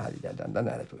 I don't know how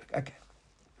that works. Okay.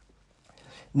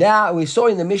 Now, we saw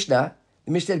in the Mishnah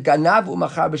said, Ganav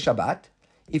u'machar b'Shabbat.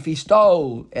 If he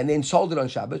stole and then sold it on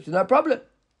Shabbat, no problem.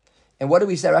 And what do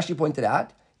we say? Rashi pointed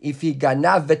out, if he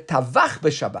ganav v'tavach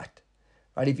b'Shabbat.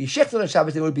 Right? If he shechted on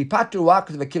Shabbat, it would be patur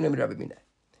because of a kinyan Rabbi Mina.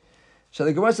 So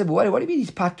the Gemara said, what do you mean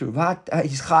he's patur?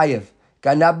 He's chayev.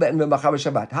 Ganav v'machar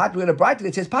b'Shabbat. We're going to brighten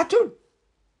it says patur.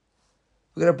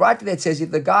 We're going to brighten that says if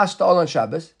the guy stole on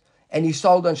Shabbos and he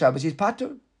sold on Shabbos, he's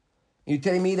patur. You're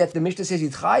telling me that the Mishnah says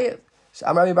he's chayev? So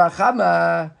Amar Bava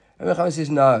Kamma, Bava Kamma says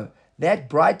no. That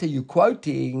brighter you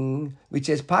quoting, which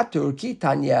says patur, ki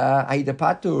tanya, aida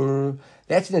patur,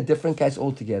 that's in a different case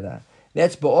altogether.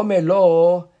 That's ba'omer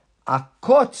lo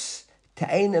akotz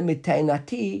ta'ena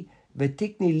miteinati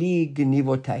v'tikni li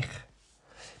gnivoteich.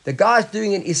 The guy's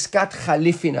doing an iskat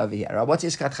chalifin over here. Right? What's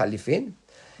iskat chalifin?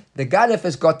 The ganef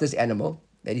has got this animal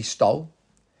that he stole,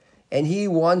 and he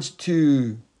wants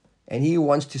to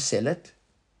sell it.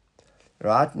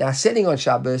 Right? Now, selling on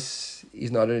Shabbos is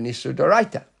not an issue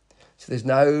d'oraita. So there's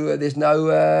no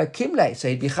kimle. So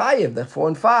he'd be chayiv, the 4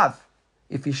 and 5,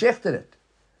 if he shechted it.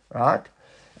 Right?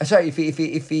 Sorry, if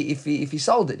he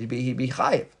sold it, he'd be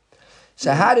chayiv.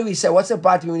 So how do we say, what's the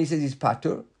part when he says he's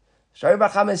patur? So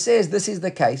Bava Kamma says this is the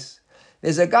case.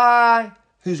 There's a guy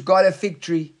who's got a fig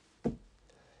tree,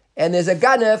 and there's a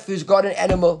ganef who's got an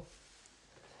animal.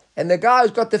 And the guy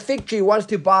who's got the fig tree wants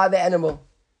to buy the animal.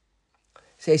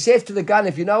 So he says to the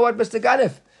ganef, you know what, Mr.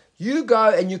 Ganef? You go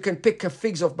and you can pick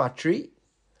figs off my tree,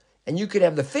 and you can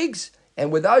have the figs,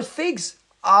 and with those figs,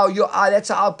 that's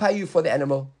how I'll pay you for the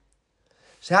animal.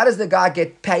 So how does the guy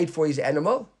get paid for his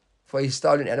animal, for his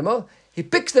stolen animal? He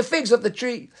picks the figs off the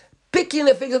tree. Picking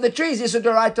the figs of the trees is a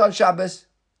d'oraita on Shabbos.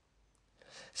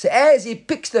 So as he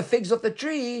picks the figs off the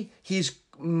tree, he's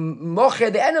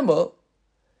mocher the animal,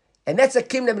 and that's a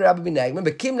kimle b'rabbi b'nei.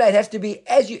 Remember, kimle, it has to be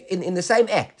as you in the same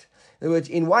act. In other words,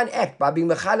 in one act, by being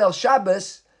mechalel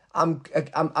Shabbos, I'm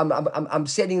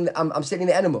selling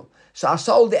the animal. So I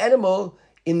sold the animal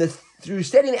through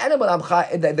selling the animal.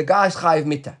 The guy's chayiv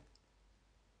mita.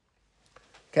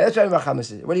 Okay, that's what Bava Kamma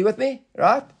says. Are you with me?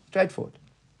 Right? Straightforward.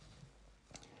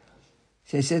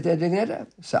 So he says,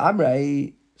 so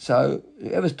Amrei, so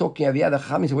whoever's talking over here, the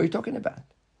Chachamim said, what are you talking about?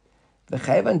 The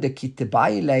Chayvan de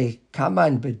kitabai le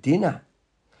kaman bedina,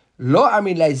 lo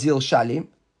amin le zil shalim,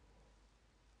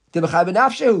 the Bechai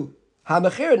benafshehu,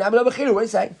 ha-mechira, nam lo mechira. What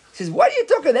is he saying? He says, what are you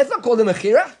talking? That's not called a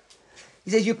mechira.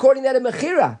 He says, you're calling that a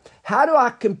mechira. How do I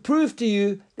can prove to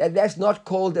you that that's not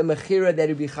called a mechira that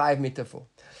would be chayiv mita for?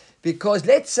 Because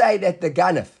let's say that the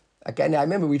ganef, okay, now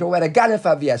remember, we're talking about a ganef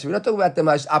over here, so we're not talking about the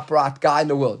most upright guy in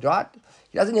the world, right?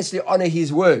 He doesn't necessarily honor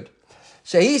his word.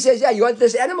 So he says, yeah, you want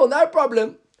this animal? No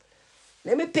problem.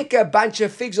 Let me pick a bunch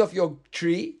of figs off your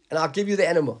tree, and I'll give you the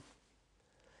animal.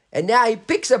 And now he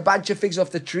picks a bunch of figs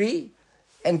off the tree,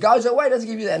 and goes away, doesn't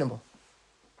give you the animal.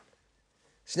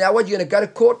 So now what, you're going to go to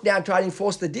court now and try to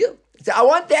enforce the deal? He said, I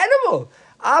want the animal.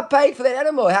 I paid for that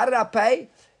animal. How did I pay?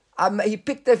 He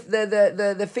picked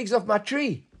the figs off my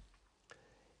tree.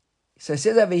 So it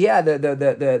says over here,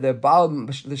 the Baal,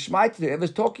 the Shmaita,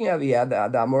 whoever's talking over here, the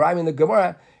Amoraim in the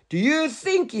Gemara, do you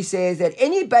think, he says, that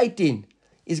any Beit Din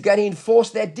is going to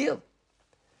enforce that deal?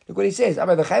 Look what he says.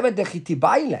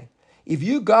 If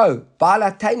you go,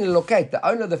 the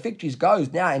owner of the fig trees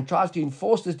goes now and tries to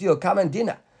enforce this deal, come and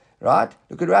dinner. Right?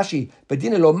 Look at Rashi.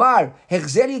 Bedina lomar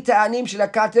hechzeri ta'anim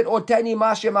shelakatet or tani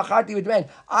ma shemacharti v'dmen.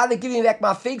 Either give me back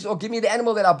my figs or give me the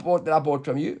animal that I bought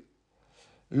from you.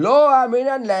 Lo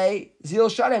amrinan le zil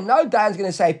shalem. No Dayan's going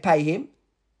to say pay him.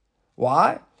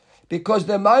 Why? Because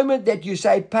the moment that you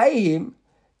say pay him,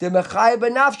 the mechayev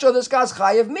benafsho, this guy's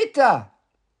chayev mita.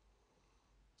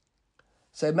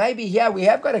 So maybe here we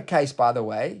have got a case, by the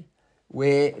way,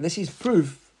 where this is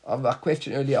proof of our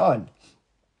question earlier on.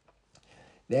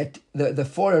 That the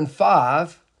 4 and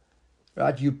 5,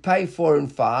 right? You pay 4 and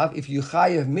 5 if you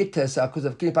chayev mita, so because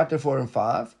of kinipata 4 and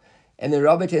 5, and then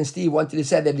Robert and Steve wanted to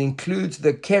say that it includes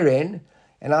the keren,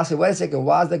 and I said, wait a second,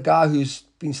 why is the guy who's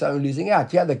been sown losing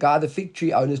out? Yeah, the guy, the fig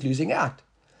tree owner, is losing out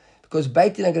because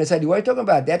Beit Din are going to say, what are you talking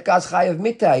about? That guy's chayev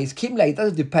mita, he's kimle, he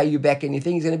doesn't have to pay you back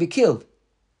anything, he's going to be killed.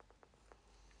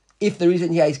 If the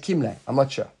reason here is kimle, I'm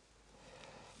not sure.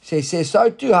 So he says,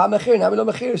 so too, so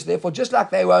therefore, just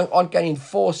like they aren't going to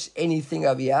enforce anything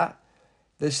over here,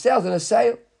 the sale's on a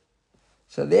sale.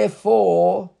 So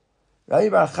therefore, Rabbi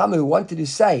Bava Kamma, who wanted to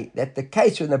say that the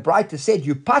case when the Breita said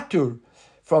you patur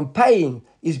from paying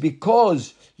is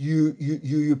because you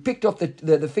picked off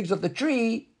the figs off the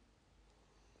tree,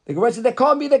 the Gemara said that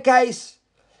can't be the case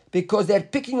because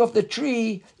that picking off the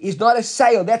tree is not a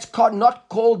sale. That's not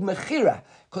called mechira.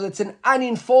 Because it's an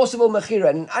unenforceable mechira.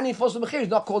 And an unenforceable mechira is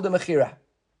not called a mechira.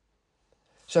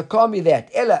 So it can't be that.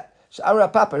 Ella. So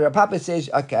Rav Papa says,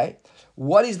 okay,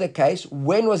 what is the case?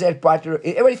 When was that brighter?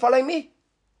 Everybody following me?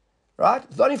 Right?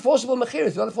 It's not enforceable mechira.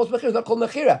 It's not enforceable mechira. It's not called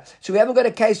mechira. So we haven't got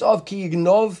a case of ki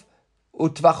yignov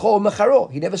utvacho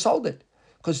mecharo. He never sold it.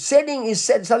 Because selling is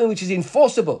something which is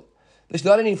enforceable. It's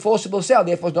not an enforceable sale.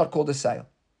 Therefore, it's not called a sale.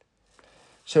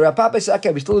 So Rav Papa says, okay,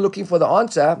 we're still looking for the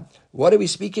answer. What are we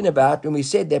speaking about when we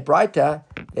said that Breita,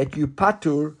 that you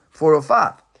patur 4 or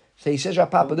 5? So he says,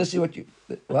 Rav Papa, this is what you...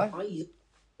 What? Why is it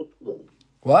enforceable?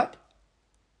 What?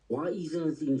 Why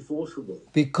isn't it enforceable?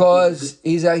 Because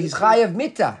he's chayev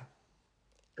mita.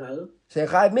 So? So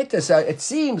chayev mita. So it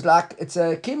seems like it's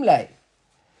a kimle.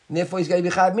 And therefore he's going to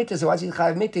be chayev mita. So once he's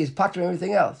chayev mita, he's patur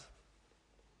everything else.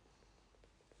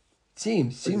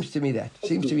 Seems to me that.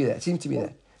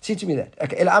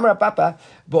 Okay. El Amar Papa,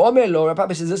 Bo'omer lo,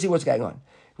 Papa says, this is what's going on.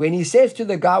 When he says to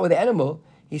the guy with the animal,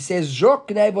 he says, Zok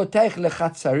gnevoteich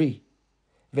lechatzari,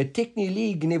 v'tikni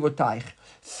li gnevoteich.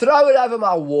 Throw it over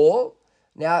my wall.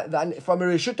 Now, from a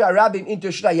Reshut HaRabim into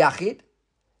Reshut HaYachid,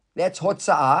 that's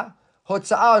Hotza'ah.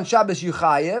 Hotza'ah on Shabbos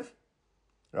Yuchayev.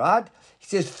 Right? He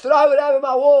says, throw it over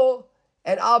my wall,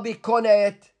 and I'll be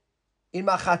koneh in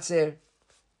my chatzer.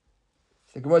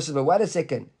 The Gemara says, but wait a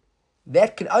second.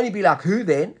 That can only be like who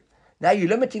then? Now you're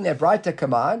limiting that brighter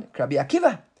command, Rabbi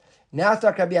Akiva. Now it's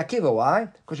like Rabbi Akiva. Why?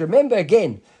 Because remember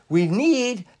again, we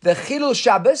need the Chilul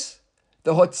Shabbos,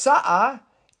 the Hotza'ah,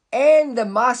 and the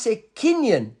Maaseh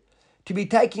Kinyan to be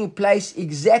taking place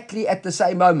exactly at the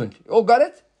same moment. You all got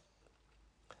it?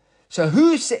 So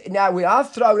who said, now when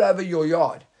I've thrown over your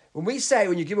yard, when we say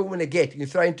when you give a woman a get, you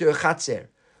throw into a chatzer,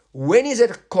 when is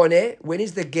it koneh? When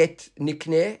is the get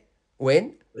nikneh?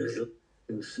 When?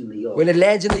 When it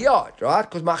lands in the yard, right?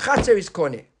 Because my chatzer is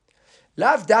koneh.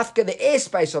 Lav dafka, the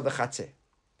airspace of the chatzer.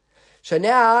 So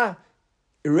now,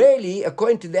 really,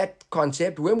 according to that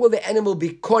concept, when will the animal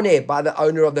be koneh by the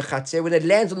owner of the chatzer? When it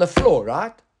lands on the floor,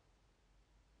 right?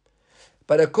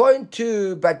 But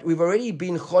we've already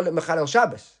been cholet mechalel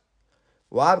Shabbos.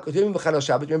 Why? Because when mechalel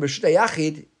Shabbos, remember, Reshut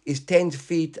HaYachid is 10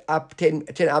 feet up, 10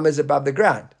 amas above the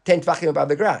ground, 10 tvachim above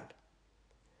the ground.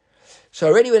 So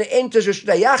already when it enters Reshut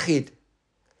HaYachid,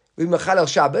 we mechalel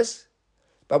Shabbos,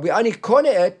 but we only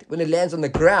koneh it when it lands on the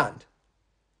ground.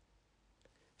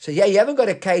 So yeah, you haven't got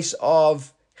a case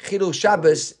of Chilul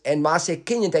Shabbos and Maaseh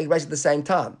Kinyan taking place at the same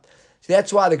time. So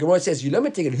that's why the Gemara says you're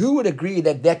limiting it. Who would agree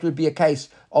that that would be a case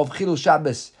of Chilul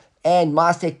Shabbos and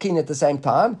Maaseh Kinyan at the same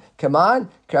time? Come on,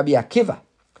 Rabbi Akiva.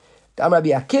 Rabbi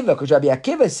Akiva, because Rabbi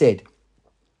Akiva said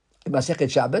in Masechet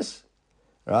Shabbos,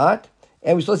 right?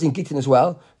 And we saw this in Gittin as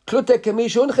well. Kluta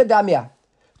kamishun chedamia.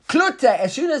 Kluta,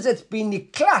 as soon as it's been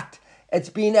niklat, it's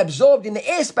been absorbed in the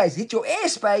airspace, hit your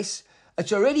airspace,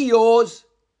 it's already yours.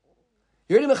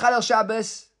 You're already mechalel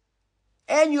Shabbos,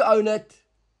 and you own it.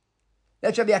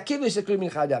 That's Rabbi Akiva is a kli min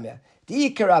chadamia. The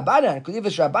Ikar Rabbanan, because if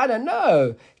it's Rabbanan,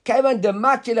 no. Kaivan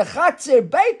demati lechatzer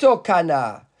beito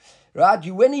kana. Right?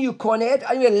 When you koneh it,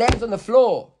 only it lands on the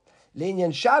floor.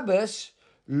 Linyan Shabbos,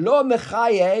 lo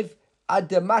mechayev ad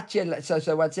demati.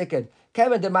 So 1 second.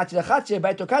 Kaivan demati lechatzer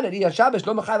beito kana. Linyan Shabbos,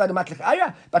 lo mechayev ad demati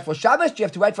lechatzer. But for Shabbos, do you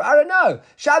have to wait for Ara? No.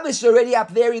 Shabbos is already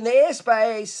up there in the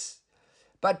airspace.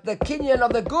 But the kinyan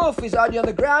of the goof is only on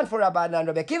the ground for Rabbanan.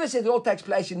 Rabbi Akiva says it all takes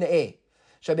place in the air.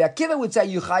 So Rabbi Akiva would say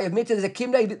Yuchayev Mitzvah, there's a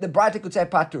Kimlei, the Brighter could say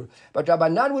Patur. But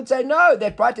Rabbanan would say no,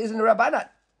 that Brighter isn't a Rabbanan.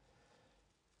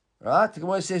 Right? The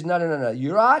Gemara says no.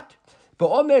 You're right. But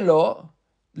Omer lo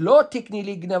tikni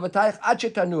li gnavataych ad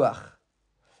shetanuach.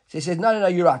 So he says no,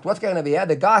 you're right. What's going on over here?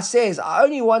 The guy says I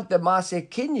only want the Maaseh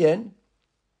Kinyan.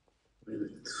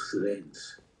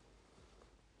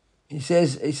 He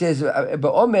says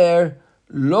but Omer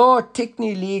lo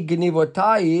tikni li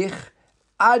gnavataych.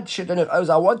 I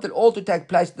want it all to take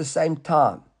place at the same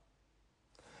time.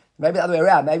 Maybe the other way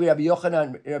around. Maybe Rabbi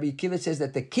Yochanan, Rabbi Akiva says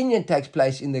that the kinyan takes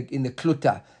place in the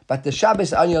kluta, but the Shabbos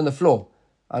is only on the floor.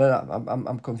 I don't know.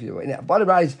 I'm confused. Now, bottom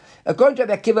line is, according to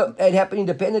Rabbi Akiva, it happened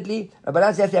independently. But it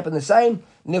has to happen the same.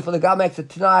 And therefore, the guy makes the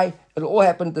Tanai. It'll all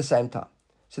happen at the same time.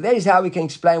 So that is how we can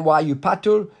explain why you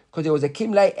patur, because there was a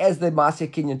kimlei as the Maaseh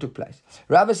Kinyan took place.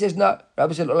 Rabbi says no.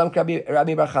 Rabbi said, Rabbi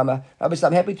Bava Kamma. Rabbi said,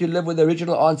 I'm happy to live with the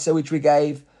original answer which we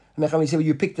gave. He said, well,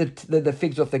 you picked the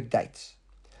figs off the dates.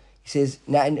 He says,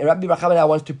 now, and Rabbi Bava Kamma now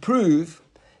wants to prove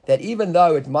that even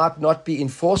though it might not be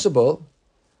enforceable,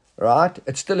 right,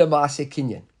 it's still a Maaseh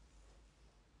Kinyan.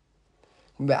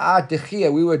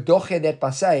 We were doche that by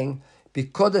saying,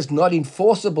 because it's not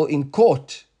enforceable in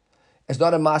court, it's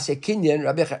not a Maaseh Kinyan.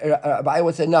 Rabbi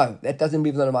would say, no, that doesn't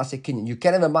mean it's not a Maaseh Kinyan. You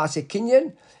can have a Maaseh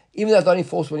Kinyan, even though it's not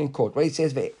enforceable in court. Where it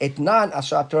says, etnan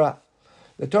asher Torah.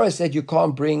 The Torah said you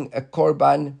can't bring a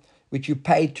korban which you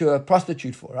paid to a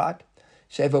prostitute for, right?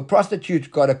 So if a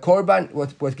prostitute got a korban,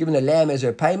 was given a lamb as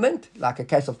a payment, like a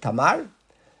case of Tamar,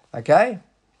 okay?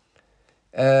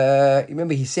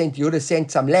 Remember he would have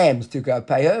sent some lambs to go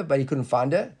pay her, but he couldn't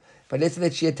find her. But let's say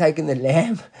that she had taken the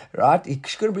lamb, right? He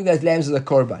couldn't bring those lambs as a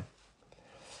korban.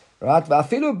 Right? Now,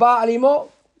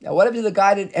 what if the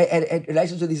guy had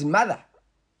relations with his mother?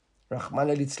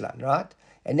 Rahman al-Itzlan, right?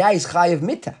 And now he's chayev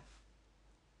mita.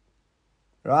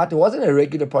 Right? It wasn't a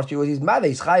regular prostitute, it was his mother.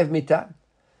 He's chayev mita.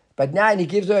 But now, and he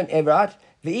gives her an evrat.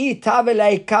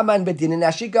 And now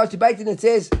she goes to Beit Din and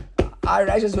says, I had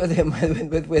relations with him,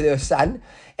 with her son,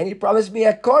 and he promised me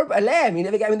a lamb. He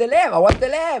never gave me the lamb. I want the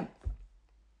lamb.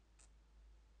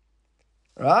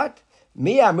 Right?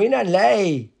 Mi amrinan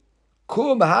lei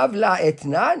kum havla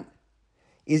etnan.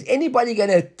 Is anybody going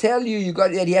to tell you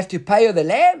that you have to pay the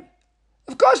lamb?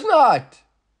 Of course not.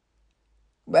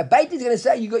 But Beit is going to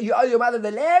say you owe your mother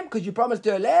the lamb because you promised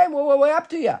her a lamb. Well, we're up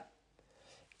to you.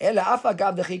 Says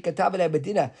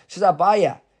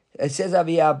Abaya. It says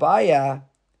Abaya.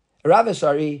 Rather,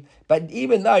 sorry, but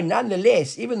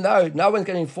nonetheless, even though no one's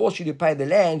going to enforce you to pay the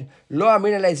land, lo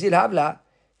amina le'zil havla,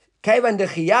 kevan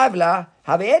dechiyavla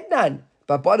have etnan.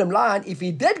 But bottom line, if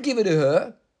he did give it to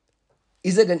her,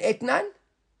 is it an etnan?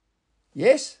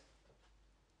 Yes.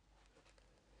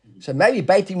 So maybe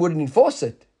Beitin wouldn't enforce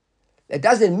it. It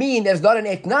doesn't mean there's not an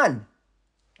etnan.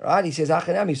 Right? He says, you're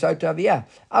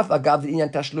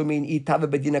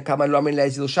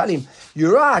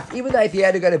right. Even though if he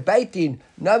had to go to Beitin,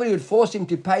 nobody would force him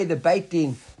to pay the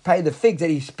Beitin, pay the figs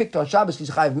that he's picked on Shabbos, he's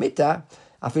chayav mita.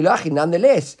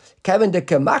 Nonetheless, but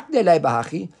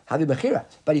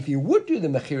if you would do the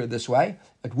mechira this way,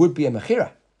 it would be a mechira.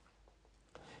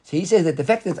 So he says that the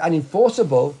fact that it's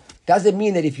unenforceable doesn't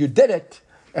mean that if you did it,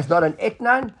 it's not an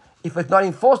etnan. If it's not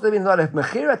enforced, it means not a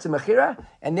mechira, it's a mechira,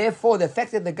 and therefore the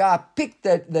fact that the guy picked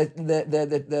the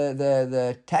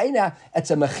taina,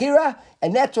 it's a mechira,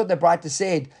 and that's what the Breita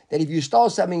said, that if you stole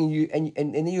something and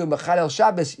then you were mechalel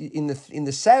Shabbos in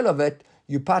the sale of it,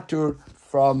 you patur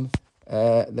from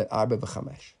the Bava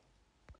Kamma.